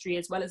fashion industry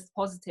as well as the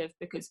positive,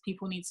 because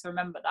people need to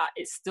remember that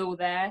it's still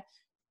there.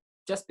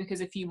 Just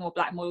because a few more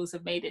black models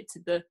have made it to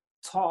the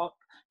top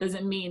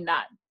doesn't mean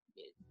that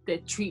the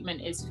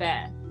treatment is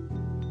fair.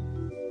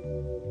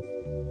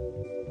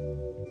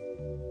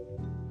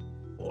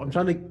 I'm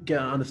trying to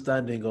get an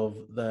understanding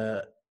of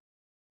the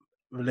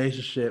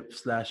relationship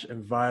 /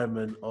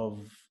 environment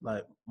of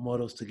like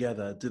models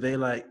together. Do they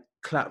like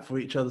clap for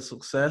each other's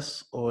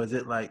success, or is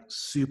it like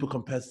super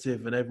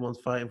competitive and everyone's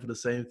fighting for the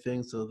same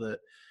thing, so that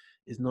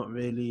it's not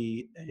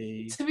really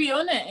a... To be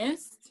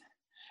honest,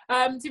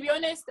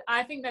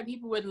 I think that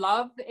people would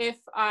love if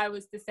I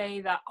was to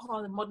say that,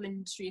 oh, the modeling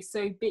industry is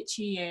so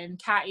bitchy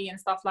and catty and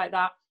stuff like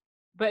that,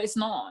 but it's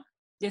not.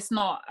 It's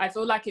not. I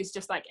feel like it's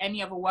just like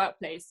any other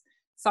workplace.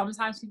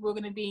 Sometimes people are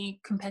going to be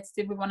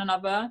competitive with one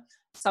another.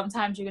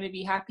 Sometimes you're going to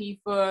be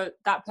happy for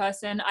that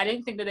person. I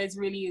don't think that there's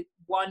really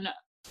one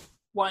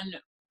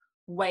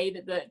way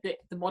that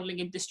the modeling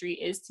industry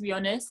is, to be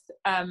honest.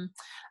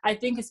 I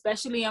think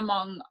especially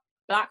among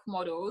black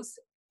models,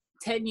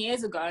 10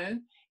 years ago,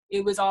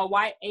 it was our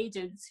white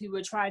agents who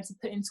were trying to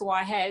put into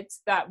our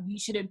heads that we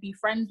shouldn't be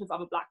friends with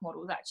other black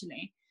models,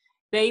 actually.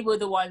 They were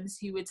the ones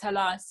who would tell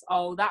us,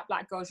 oh, that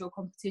black girl's your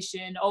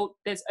competition. Oh,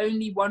 there's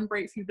only one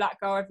breakthrough black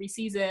girl every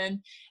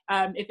season.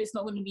 If it's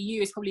not going to be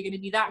you, it's probably going to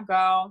be that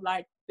girl.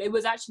 Like, it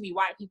was actually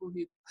white people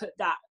who put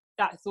that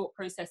thought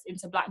process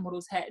into black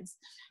models' heads.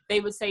 They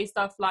would say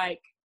stuff like,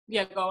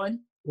 yeah, go on.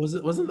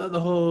 Wasn't that the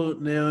whole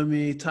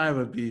Naomi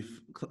Tyra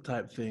beef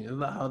type thing? Isn't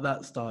that how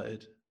that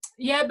started?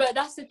 Yeah, but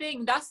that's the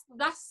thing. That's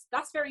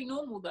very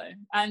normal though,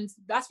 and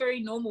that's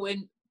very normal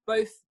in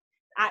both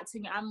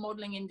acting and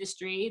modeling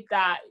industry,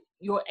 that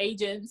your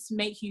agents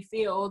make you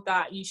feel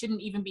that you shouldn't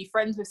even be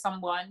friends with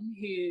someone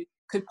who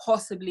could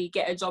possibly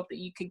get a job that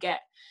you could get.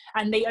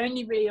 And they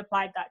only really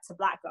applied that to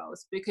black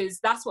girls,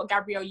 because that's what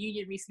Gabrielle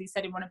Union recently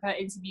said in one of her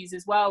interviews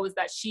as well, was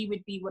that she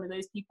would be one of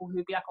those people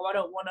who'd be like, oh, I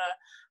don't want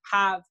to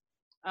have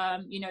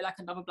like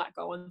another black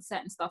girl on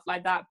set and stuff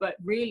like that. But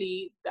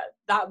really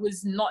that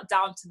was not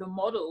down to the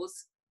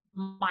models'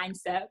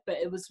 mindset, but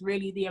it was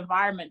really the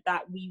environment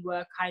that we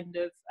were kind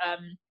of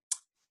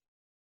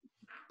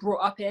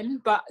brought up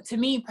in. But to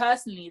me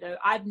personally though,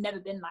 I've never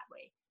been that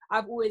way.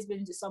 I've always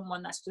been just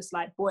someone that's just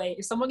like, boy,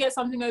 if someone gets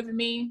something over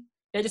me,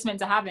 they're just meant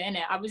to have it,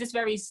 innit? I was just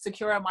very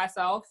secure in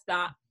myself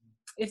that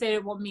if they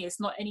don't want me, it's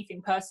not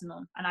anything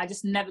personal. And I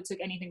just never took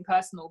anything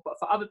personal. But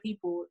for other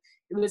people,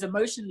 it was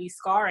emotionally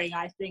scarring,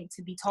 I think,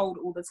 to be told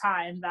all the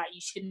time that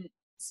you shouldn't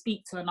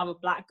speak to another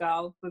black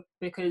girl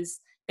because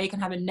they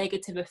can have a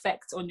negative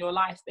effect on your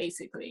life,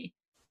 basically.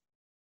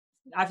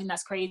 I think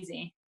that's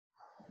crazy.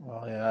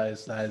 Well, yeah,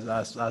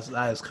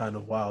 that is kind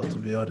of wild, to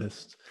be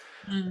honest.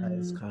 That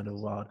is kind of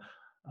wild.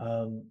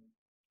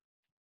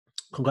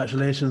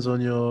 Congratulations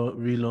on your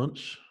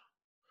relaunch.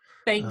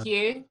 Thank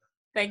you.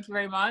 Thank you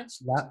very much.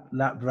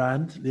 Lap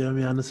brand,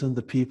 Leomi Anderson,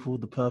 the people,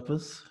 the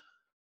purpose.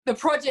 The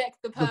project,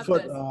 the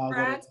purpose.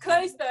 Brand.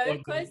 Close though.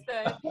 But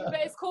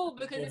it's cool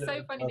because it's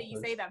so funny that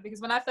you say that, because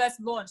when I first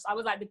launched, I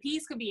was like, the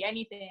piece could be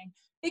anything.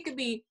 It could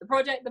be the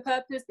project, the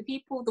purpose, the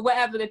people, the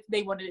whatever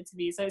they wanted it to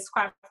be. So it's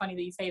quite funny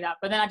that you say that.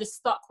 But then I just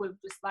stuck with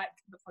just like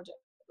the project,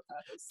 the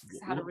purpose, because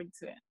it had a ring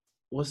to it.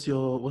 What's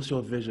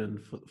your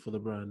vision for the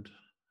brand?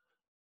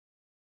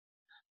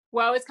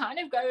 Well, it's kind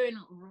of going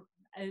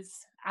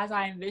as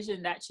I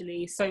envisioned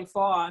actually so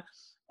far.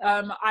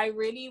 I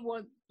really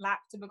want LAP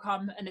to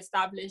become an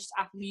established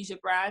athleisure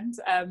brand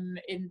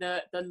in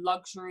the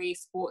luxury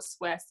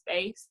sportswear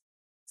space,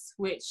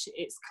 which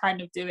it's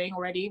kind of doing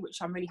already, which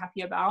I'm really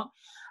happy about,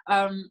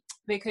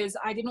 because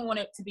I didn't want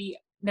it to be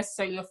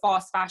necessarily a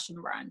fast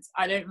fashion brand.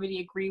 I don't really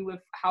agree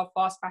with how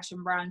fast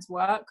fashion brands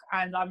work,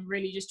 and I'm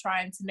really just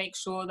trying to make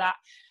sure that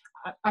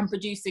I'm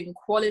producing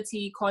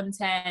quality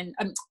content,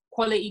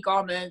 quality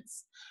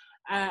garments,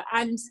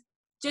 and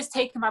just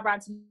taking my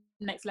brand to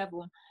the next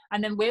level.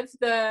 And then with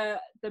the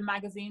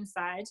magazine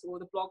side or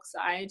the blog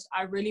side,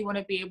 I really want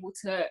to be able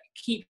to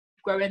keep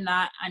growing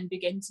that and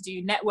begin to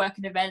do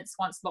networking events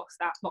once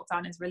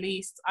lockdown is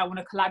released. I want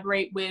to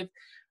collaborate with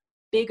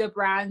bigger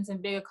brands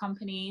and bigger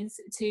companies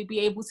to be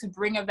able to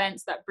bring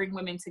events that bring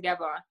women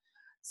together.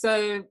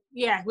 So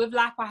yeah, with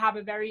LAP, I have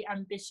a very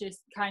ambitious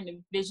kind of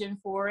vision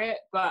for it,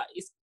 but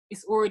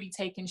it's already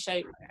taken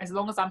shape. As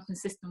long as I'm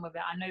consistent with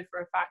it, I know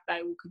for a fact that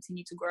it will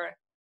continue to grow.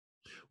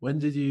 When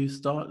did you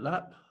start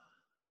LAP?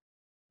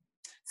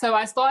 So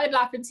I started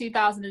LAP in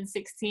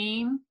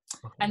 2016,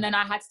 and then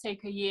I had to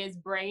take a year's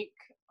break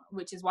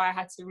which is why I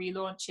had to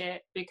relaunch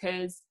it,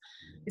 because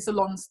it's a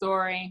long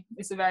story.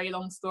 It's a very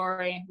long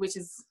story, which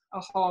is a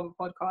whole other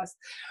podcast.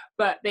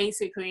 But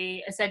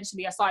basically,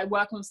 essentially, I started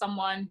working with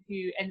someone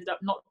who ended up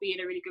not being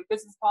a really good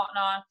business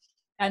partner.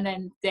 And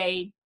then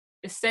they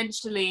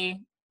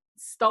essentially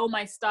stole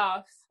my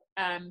stuff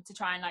to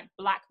try and like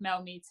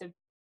blackmail me to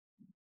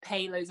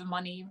pay loads of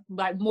money,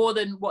 like more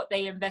than what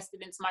they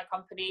invested into my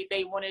company.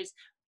 They wanted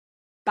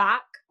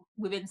back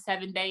within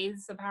 7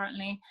 days,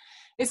 apparently.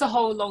 It's a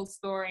whole long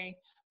story,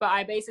 but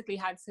I basically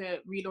had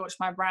to relaunch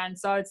my brand.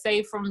 So I'd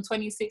say from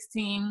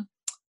 2016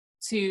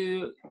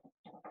 to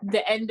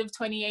the end of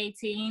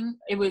 2018,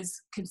 it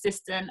was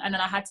consistent, and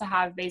then I had to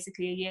have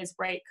basically a year's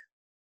break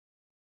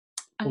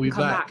and We'll be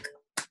come back.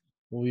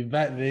 We'll be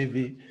back,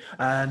 baby.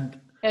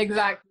 And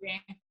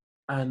exactly.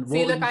 and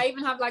see, look, I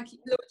even have like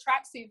little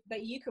tracksuit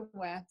that you can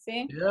wear.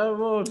 See? Yeah,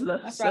 bro.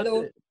 Let's right,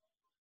 little, it.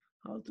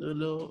 I'll do a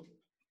little.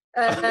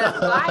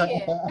 Buy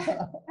it.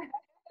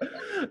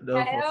 No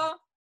hell.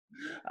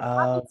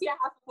 I know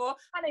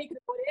you can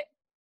afford it.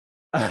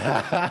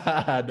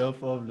 No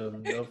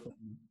problem. No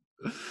problem.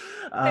 They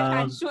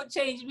try and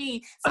shortchange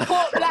me.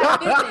 Support black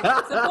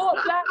business. Support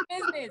black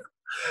business.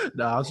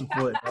 No, I'll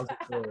support it.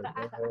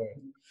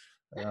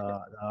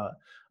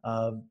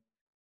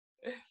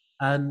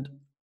 And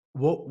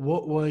what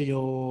were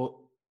your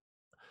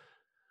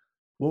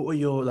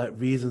like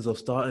reasons of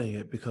starting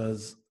it?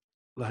 Because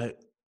like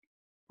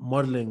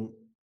modeling,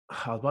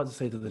 I was about to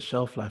say that the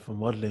shelf life of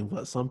modeling,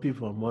 but some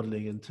people are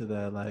modeling into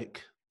their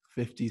like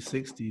 50s,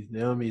 60s.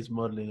 Naomi's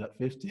modeling at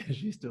 50 and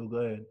she's still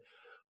going.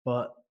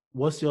 But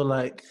what's your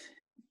like?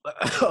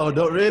 Oh,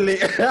 not really.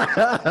 Yes,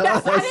 I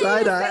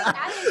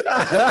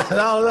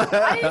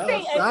didn't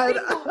say a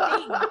single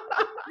thing.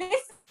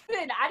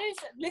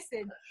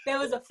 Listen. There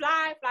was a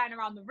fly flying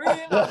around the room.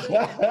 I was looking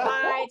at the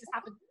fly, just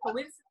happened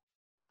to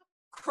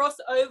cross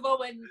over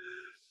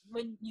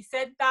when you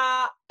said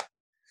that.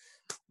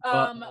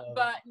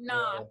 But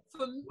nah,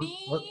 for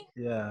me,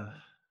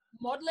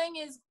 modeling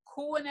is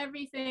cool and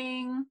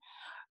everything,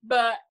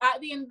 but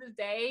at the end of the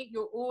day,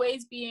 you're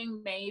always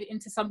being made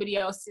into somebody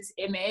else's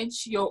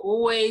image. You're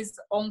always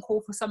on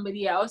call for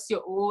somebody else. You're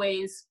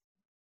always,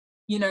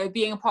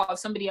 being a part of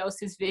somebody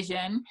else's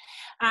vision.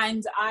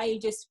 And I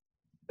just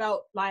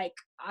felt like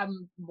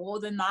I'm more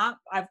than that.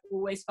 I've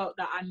always felt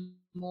that I'm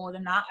more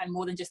than that. I'm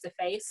more than just a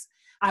face.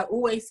 I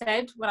always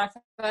said when I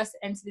first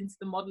entered into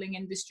the modeling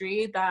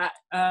industry that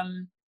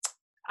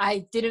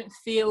I didn't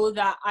feel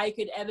that I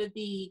could ever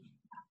be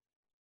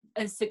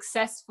as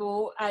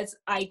successful as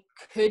I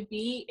could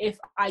be if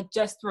I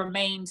just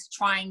remained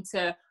trying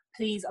to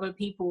please other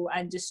people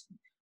and just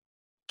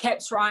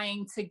kept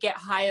trying to get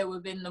higher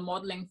within the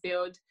modeling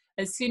field.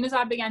 As soon as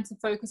I began to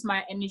focus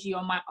my energy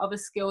on my other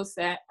skill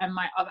set and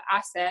my other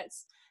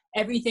assets,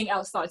 everything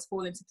else started to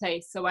fall into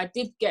place. So I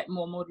did get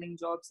more modeling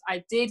jobs.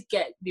 I did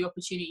get the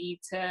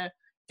opportunity to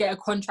get a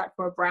contract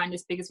for a brand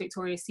as big as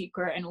Victoria's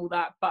Secret and all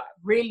that. But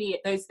really,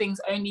 those things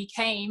only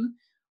came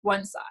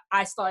once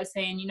I started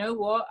saying, you know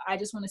what, I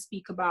just want to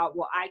speak about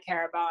what I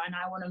care about, and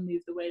I want to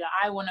move the way that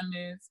I want to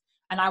move,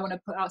 and I want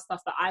to put out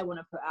stuff that I want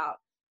to put out.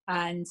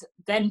 And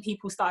then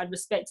people started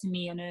respecting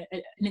me in a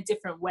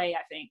different way,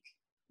 I think.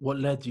 What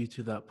led you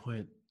to that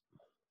point?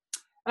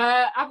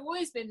 I've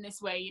always been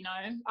this way,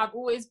 I've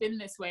always been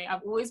this way.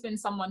 I've always been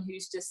someone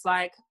who's just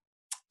like,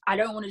 I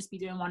don't want to just be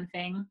doing one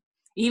thing.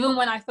 Even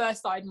when I first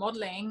started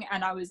modeling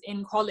and I was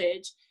in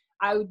college,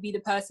 I would be the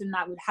person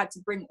that would had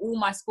to bring all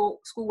my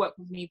schoolwork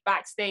with me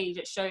backstage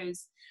at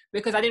shows,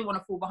 because I didn't want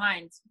to fall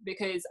behind,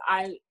 because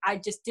I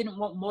just didn't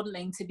want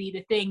modeling to be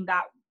the thing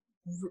that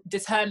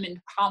determined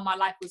how my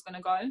life was going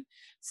to go.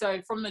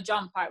 So from the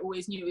jump, I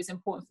always knew it was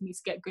important for me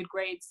to get good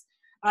grades.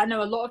 I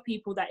know a lot of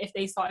people that if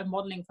they started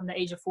modeling from the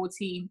age of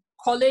 14,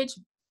 college,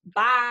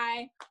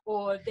 bye,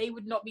 or they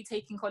would not be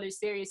taking college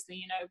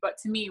seriously, but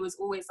to me it was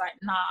always like,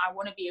 nah, I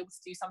want to be able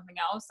to do something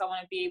else. I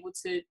want to be able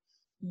to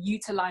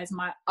utilize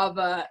my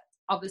other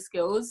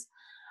skills.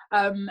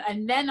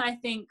 And then I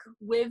think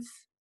with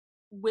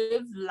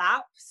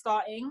LAP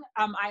starting,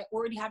 I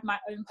already had my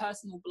own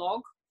personal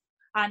blog,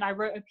 and I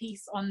wrote a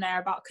piece on there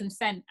about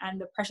consent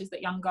and the pressures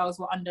that young girls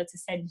were under to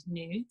send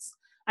nudes,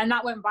 and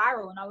that went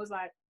viral. And I was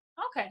like,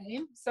 okay,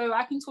 so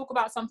I can talk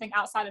about something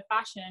outside of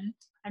fashion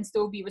and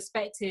still be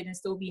respected and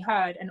still be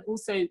heard, and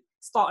also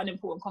start an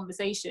important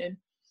conversation.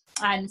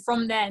 And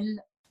from then,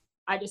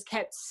 I just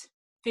kept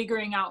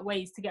figuring out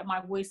ways to get my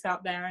voice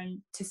out there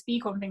and to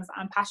speak on things that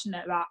I'm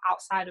passionate about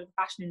outside of the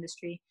fashion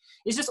industry.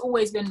 It's just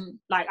always been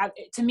like,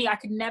 to me, I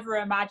could never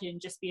imagine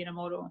just being a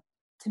model.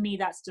 To me,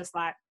 that's just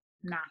like,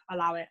 nah,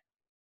 allow it.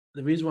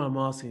 The reason why I'm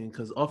asking,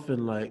 because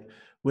often like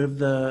with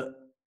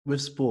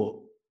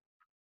sport,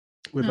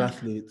 with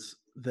athletes,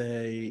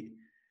 they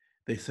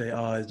say,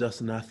 oh, he's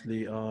just an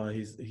athlete, oh,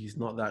 he's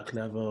not that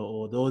clever,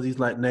 or all these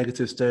like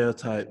negative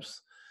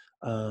stereotypes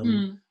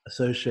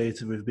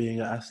associated with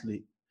being an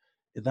athlete.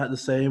 Is that the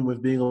same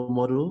with being a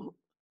model?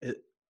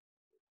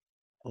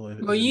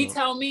 Well, you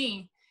tell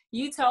me.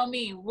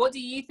 What do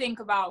you think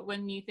about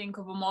when you think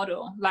of a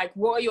model? Like,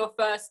 what are your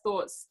first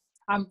thoughts?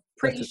 I'm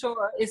pretty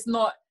sure it's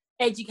not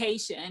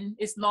education,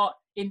 it's not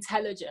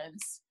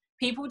intelligence.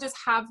 People just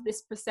have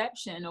this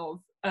perception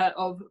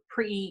of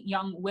pretty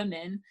young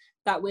women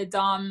that we're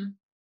dumb,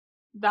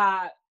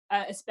 that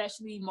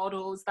especially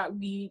models, that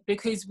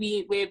because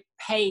we're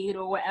paid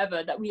or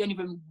whatever, that we don't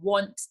even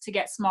want to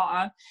get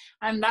smarter.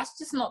 And that's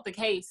just not the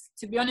case.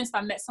 To be honest,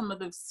 I met some of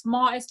the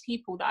smartest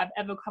people that I've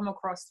ever come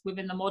across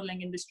within the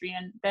modeling industry,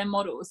 and they're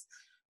models,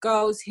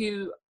 girls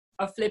who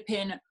are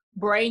flipping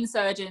brain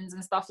surgeons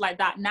and stuff like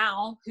that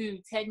now, who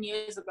 10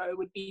 years ago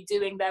would be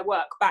doing their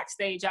work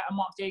backstage at a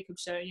Marc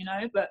Jacobs show,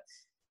 but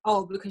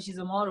because she's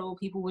a model,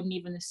 people wouldn't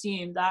even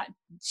assume that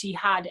she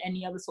had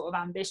any other sort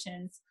of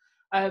ambitions.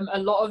 A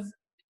lot of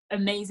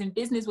amazing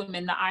business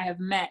women that I have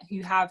met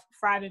who have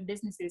thriving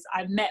businesses,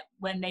 I've met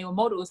when they were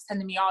models,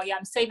 telling me, oh yeah,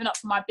 I'm saving up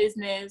for my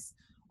business,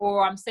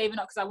 or I'm saving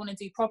up because I want to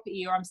do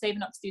property, or I'm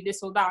saving up to do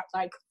this or that.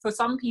 Like, for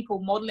some people,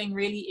 modeling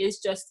really is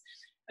just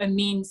a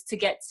means to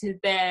get to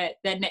their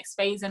next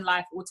phase in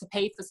life, or to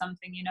pay for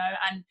something,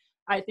 and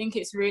I think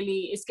it's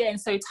getting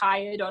so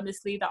tired,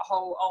 honestly, that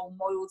whole,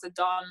 models are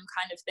dumb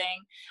kind of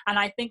thing. And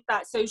I think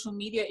that social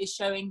media is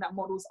showing that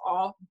models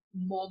are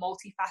more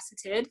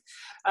multifaceted.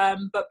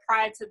 But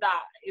prior to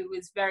that, it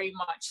was very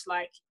much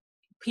like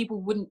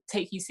people wouldn't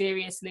take you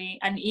seriously.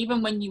 And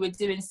even when you were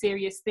doing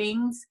serious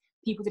things,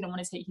 people didn't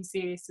want to take you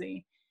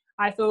seriously.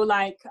 I feel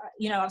like,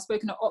 I've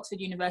spoken at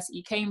Oxford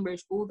University,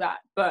 Cambridge, all that,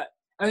 but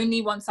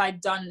only once I'd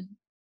done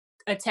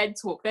a TED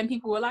talk, then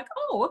people were like,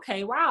 oh,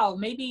 okay, wow,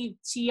 maybe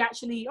she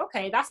actually,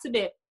 okay, that's a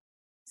bit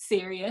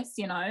serious,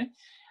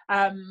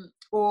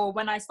 or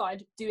when I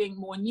started doing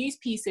more news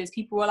pieces,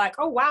 people were like,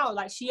 oh wow,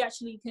 like she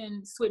actually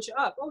can switch it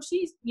up. Oh,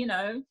 she's,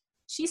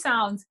 she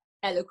sounds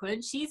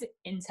eloquent, she's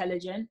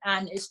intelligent.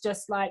 And it's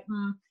just like,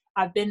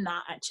 I've been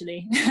that,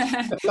 actually.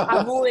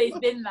 I've always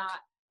been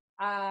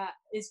that.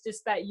 It's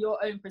just that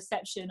your own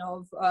perception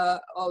of a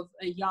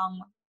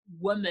young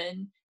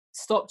woman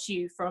stopped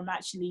you from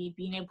actually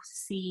being able to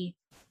see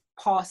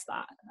past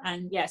that.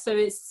 And yeah, so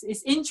it's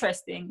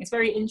interesting. It's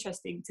very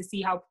interesting to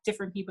see how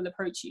different people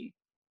approach you.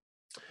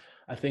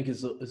 I think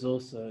it's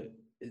also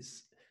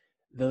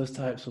those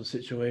types of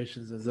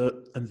situations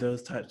and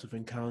those types of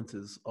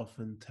encounters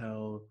often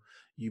tell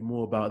you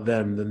more about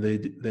them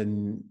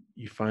than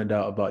you find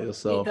out about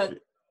yourself.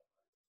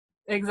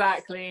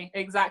 Exactly.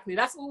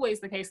 That's always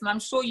the case, and I'm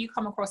sure you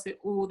come across it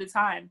all the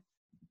time.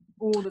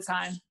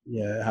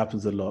 Yeah, it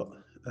happens a lot.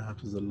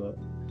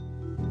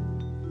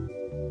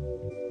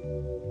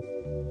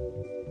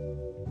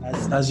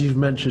 As you've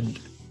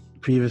mentioned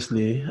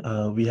previously,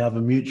 we have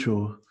a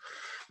mutual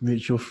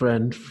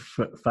friend,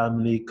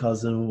 family,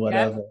 cousin,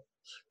 whatever,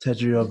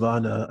 Tedri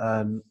Urbana,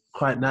 and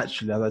quite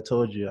naturally, as I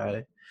told you,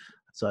 I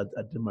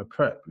did my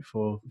prep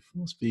before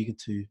speaking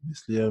to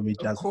Miss Leomi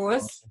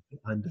Jasmine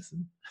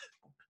Anderson.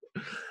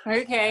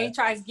 Okay,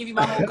 try to give you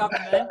my whole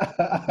government.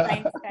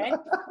 Thanks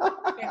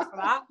for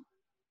that.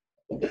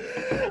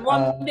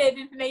 One bit of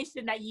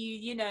information that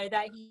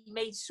that he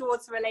made sure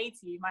to relate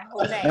to you. My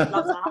whole name,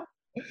 love that.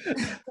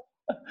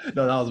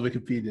 No, that was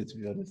Wikipedia, to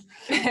be honest.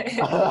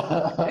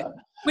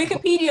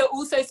 Wikipedia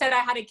also said I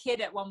had a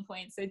kid at one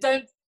point, so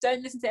don't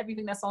listen to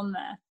everything that's on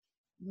there.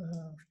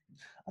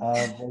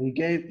 But he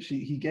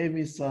gave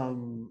me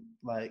some,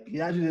 like,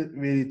 he actually didn't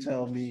really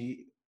tell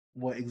me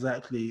what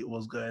exactly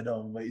was going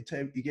on, but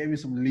he gave me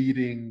some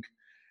leading.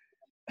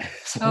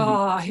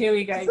 Here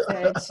we go,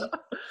 Ted.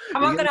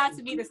 Am I gonna have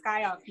to beat this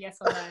guy up? Yes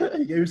or no?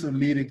 He gave me some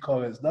leading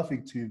comments,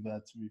 nothing too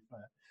bad, to be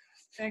fair.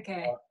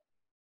 Okay.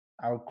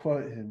 I'll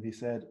quote him. He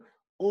said,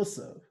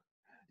 also,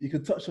 you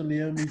could touch on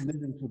Leomi's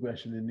living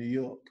progression in New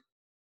York,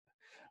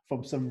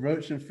 from some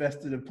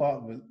roach-infested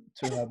apartment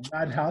to her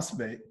mad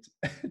housemate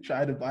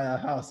trying to buy a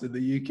house in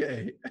the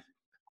UK.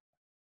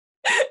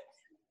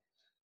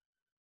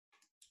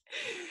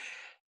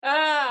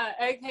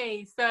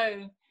 Okay,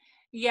 so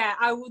yeah,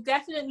 I will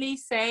definitely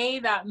say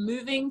that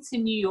moving to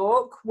New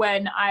York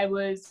when I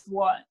was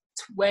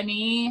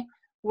 20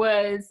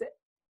 was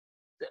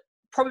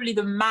probably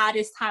the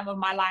maddest time of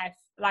my life.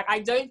 Like, I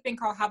don't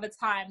think I'll have a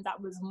time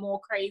that was more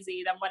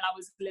crazy than when I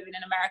was living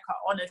in America,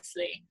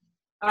 honestly.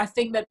 I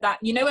think that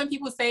when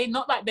people say,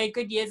 not like their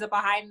good years are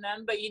behind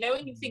them, but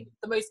when you think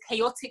the most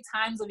chaotic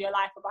times of your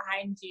life are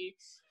behind you,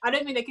 I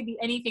don't think there could be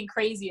anything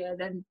crazier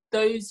than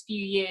those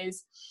few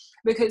years.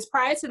 Because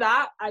prior to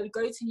that, I would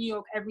go to New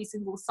York every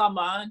single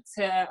summer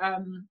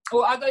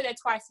or I go there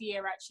twice a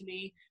year,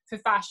 actually, for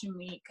Fashion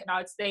Week. And I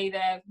would stay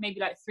there maybe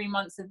like 3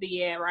 months of the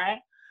year, right?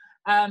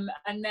 And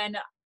then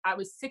I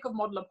was sick of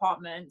model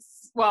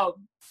apartments. Well,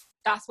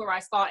 that's where I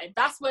started.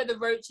 That's where the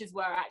roaches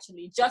were,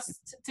 actually.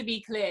 Just to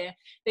be clear,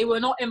 they were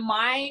not in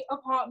my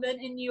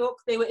apartment in New York.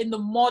 They were in the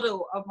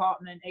model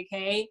apartment,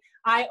 okay?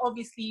 I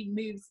obviously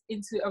moved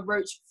into a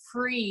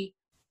roach-free,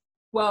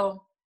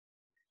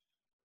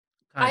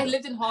 I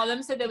lived in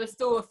Harlem, so there were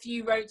still a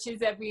few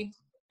roaches every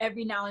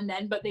now and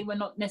then, but they were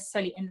not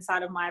necessarily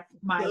inside of my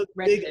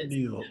residence. Big in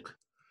New York.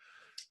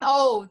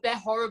 Oh, they're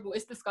horrible.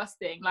 It's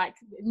disgusting. Like,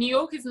 New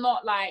York is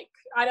not like,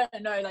 I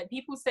don't know, like,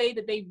 people say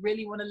that they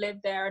really want to live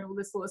there and all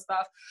this sort of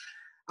stuff.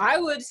 I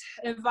would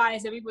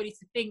advise everybody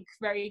to think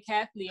very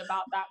carefully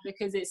about that,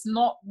 because it's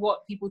not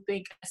what people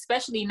think,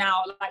 especially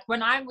now. Like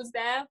when I was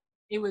there,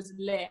 it was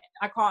lit.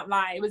 I can't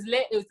lie. It was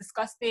lit. It was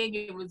disgusting.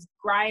 It was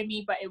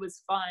grimy, but it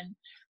was fun.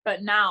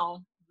 But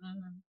now,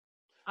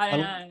 I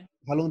don't know.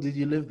 How long did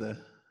you live there?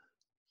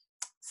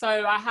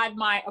 So I had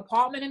my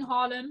apartment in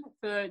Harlem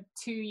for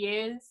 2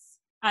 years,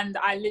 and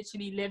I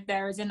literally lived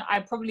there. As in, I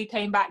probably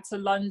came back to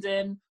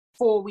London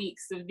 4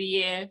 weeks of the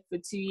year for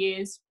 2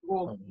 years,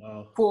 or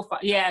 4 or 5.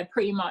 Yeah,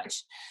 pretty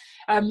much.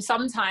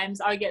 Sometimes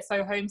I would get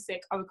so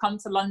homesick, I would come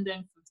to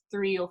London for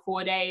 3 or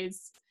 4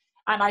 days,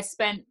 and I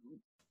spent,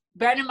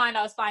 bearing in mind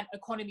I was flying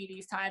economy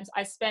these times,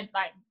 I spent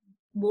like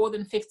more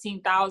than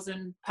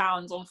 £15,000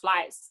 on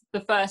flights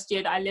the first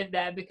year that I lived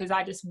there, because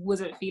I just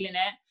wasn't feeling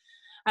it.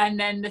 And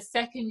then the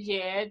second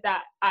year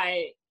that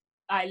I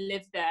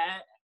lived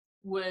there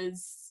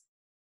was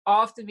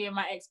after me and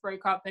my ex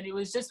broke up, and it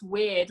was just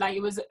weird. Like,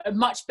 it was a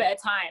much better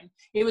time.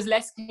 It was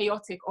less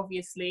chaotic,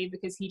 obviously,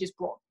 because he just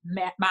brought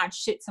mad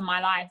shit to my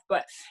life,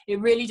 but it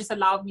really just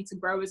allowed me to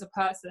grow as a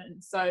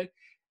person. So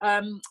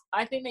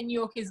I think that New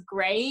York is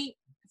great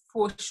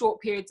for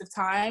short periods of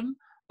time,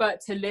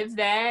 but to live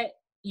there,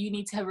 you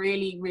need to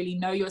really, really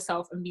know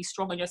yourself and be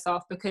strong on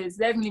yourself, because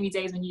there's going to be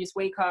days when you just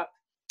wake up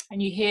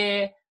and you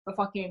hear a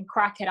fucking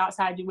crackhead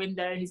outside your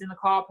window who's in the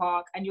car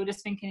park, and you're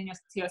just thinking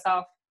to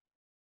yourself,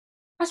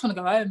 I just want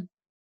to go home.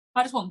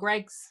 I just want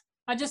Greg's.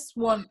 I just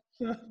want,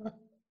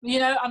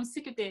 I'm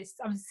sick of this.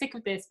 I'm sick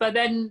of this. But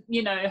then,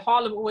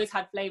 Harlem always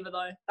had flavor,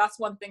 though. That's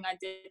one thing I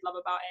did love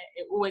about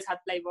it. It always had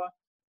flavor.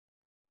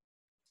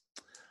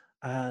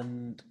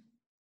 And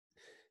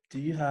do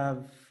you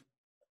have,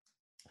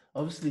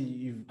 obviously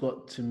you've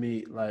got to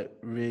meet like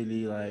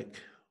really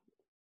like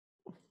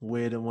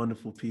weird and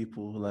wonderful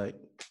people, like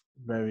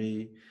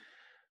very,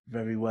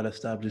 very well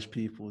established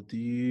people. Do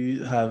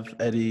you have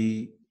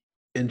any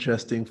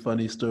interesting,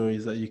 funny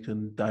stories that you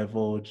can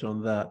divulge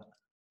on that?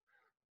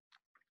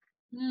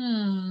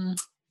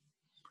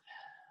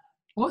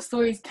 What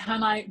stories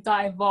can I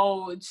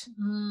divulge?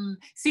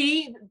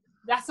 See,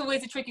 that's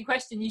always a tricky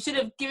question. You should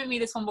have given me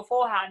this one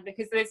beforehand,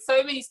 because there's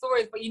so many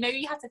stories, but you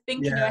have to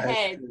think in your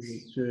head,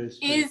 it's true.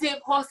 Is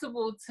it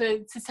possible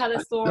to tell a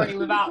story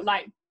without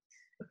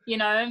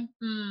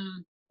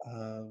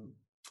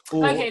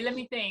Okay, let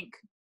me think.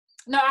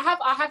 No,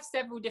 I have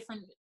several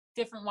different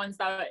ones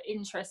that are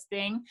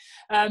interesting,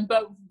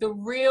 but the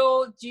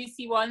real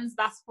juicy ones,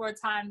 that's for a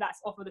time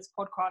that's off of this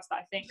podcast,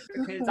 I think,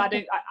 because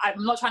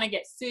I'm not trying to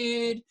get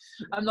sued.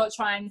 I'm not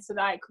trying to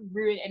like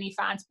ruin any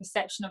fans'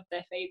 perception of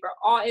their favorite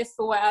artists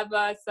or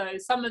whatever, so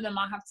some of them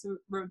I have to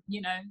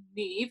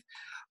leave.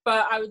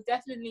 But I would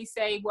definitely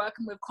say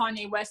working with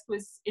Kanye West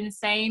was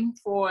insane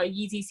for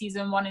Yeezy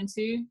season 1 and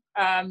 2.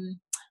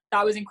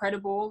 That was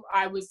incredible.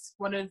 I was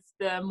one of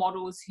the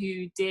models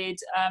who did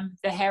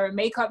the hair and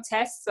makeup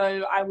test.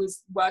 So I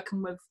was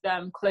working with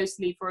them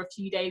closely for a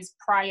few days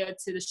prior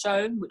to the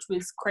show, which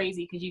was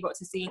crazy because you got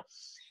to see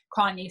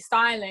Kanye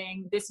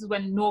styling. This is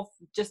when North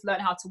just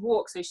learned how to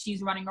walk. So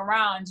she's running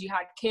around. You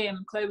had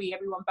Kim, Chloe,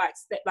 everyone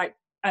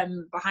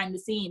behind the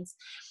scenes.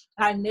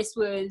 And it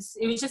was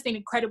just an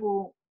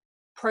incredible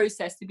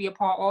process to be a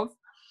part of.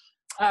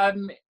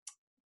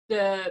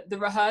 The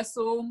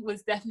rehearsal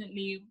was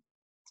definitely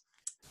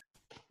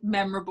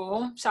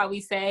memorable, shall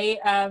we say.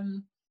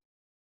 Can't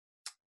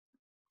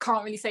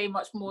really say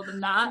much more than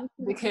that,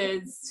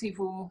 because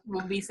people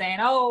will be saying,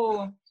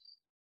 oh,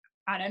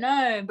 I don't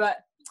know.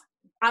 But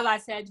as I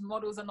said,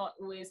 models are not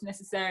always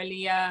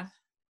necessarily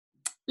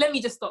let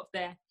me just stop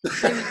there.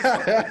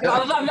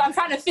 I'm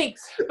trying to think,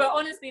 but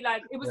honestly,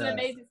 like, it was an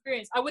amazing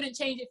experience. I wouldn't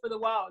change it for the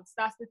world.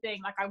 That's the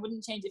thing. Like, I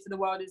wouldn't change it for the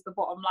world is the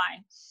bottom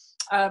line.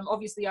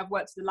 Obviously I've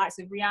worked with the likes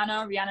of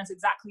Rihanna. Rihanna's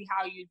exactly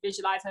how you'd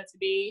visualize her to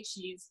be.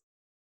 She's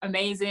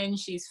amazing,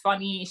 she's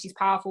funny, she's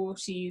powerful,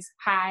 she's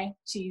high,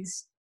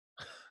 she's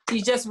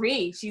just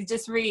Ree,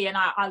 and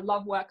I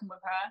love working with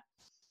her.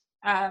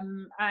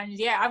 And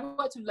yeah, I've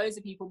worked with loads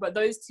of people, but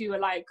those two are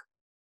like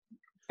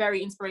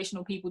very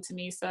inspirational people to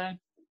me. So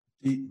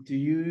do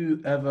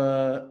you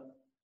ever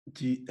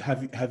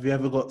have you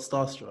ever got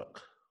starstruck,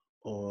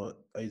 or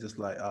are you just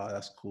like,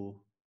 that's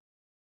cool?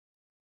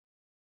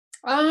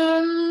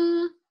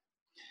 To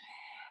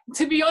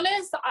be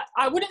honest,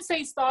 I wouldn't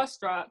say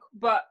starstruck,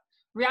 but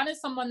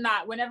Rihanna's someone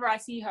that whenever I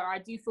see her, I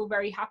do feel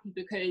very happy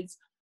because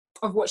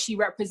of what she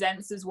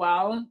represents as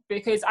well.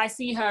 Because I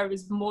see her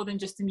as more than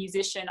just a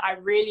musician. I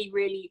really,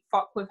 really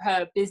fuck with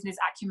her business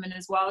acumen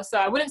as well. So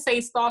I wouldn't say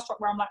starstruck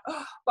where I'm like,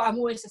 oh, but I'm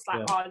always just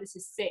like, oh, this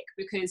is sick,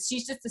 because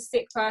she's just a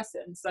sick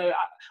person. So,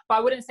 but I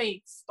wouldn't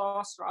say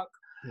starstruck.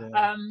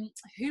 Yeah.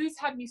 Who's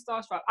had me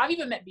starstruck? I've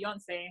even met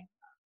Beyonce.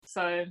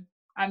 So,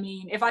 I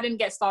mean, if I didn't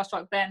get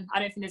starstruck then, I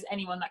don't think there's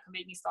anyone that can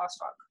make me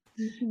starstruck.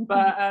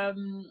 But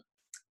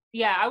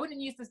yeah, I wouldn't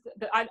use this.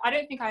 I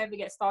don't think I ever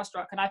get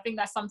starstruck. And I think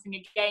that's something,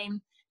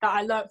 again, that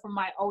I learned from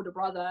my older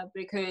brother,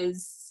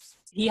 because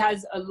he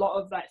has a lot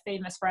of like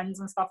famous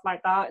friends and stuff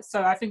like that.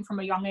 So I think from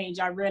a young age,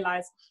 I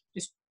realized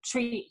just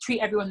treat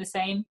everyone the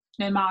same,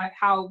 no matter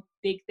how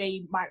big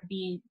they might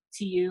be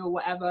to you or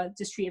whatever.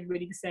 Just treat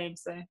everybody the same.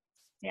 So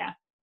Yeah.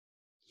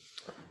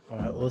 All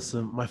right,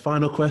 awesome. My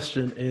final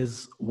question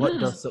is, what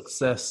does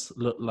success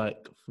look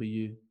like for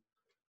you?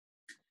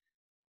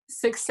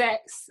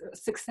 Success.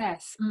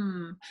 Success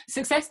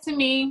to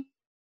me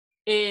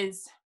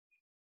is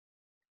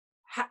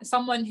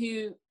someone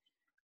who,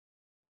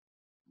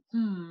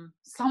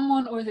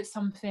 someone, or is it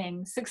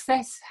something?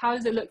 Success, how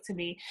does it look to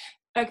me?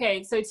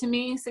 Okay, so to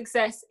me,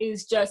 success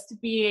is just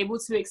being able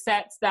to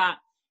accept that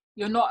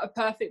you're not a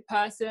perfect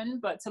person,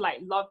 but to like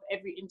love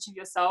every inch of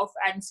yourself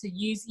and to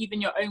use even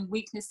your own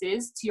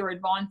weaknesses to your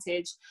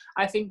advantage.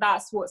 I think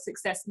that's what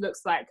success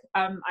looks like.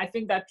 I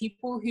think that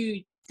people who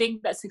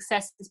think that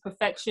success is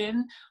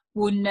perfection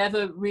will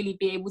never really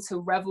be able to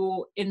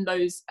revel in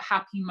those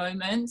happy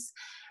moments.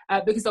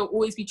 Because they'll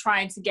always be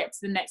trying to get to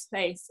the next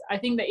place. I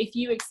think that if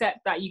you accept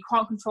that you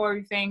can't control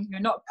everything,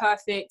 you're not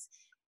perfect,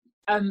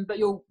 but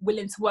you're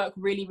willing to work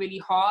really, really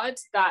hard,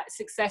 that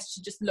success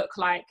should just look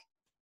like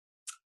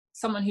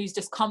someone who's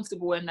just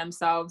comfortable in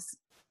themselves,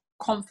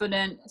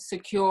 confident,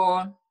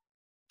 secure,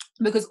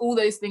 because all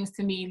those things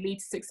to me lead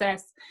to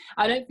success.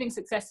 I don't think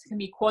success can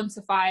be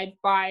quantified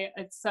by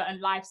a certain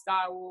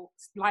lifestyle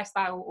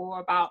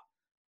or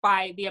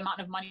by the amount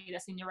of money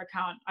that's in your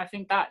account. I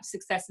think that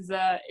success is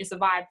a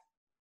vibe.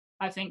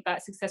 I think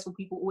that successful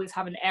people always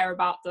have an air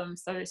about them.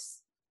 So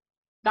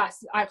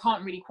I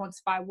can't really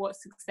quantify what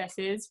success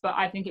is, but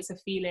I think it's a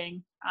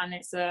feeling and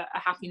it's a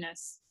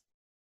happiness.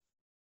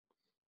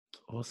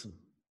 Awesome.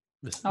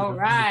 All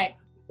right.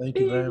 Thank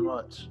you very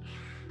much.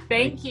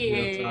 Thank you.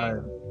 For your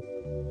time.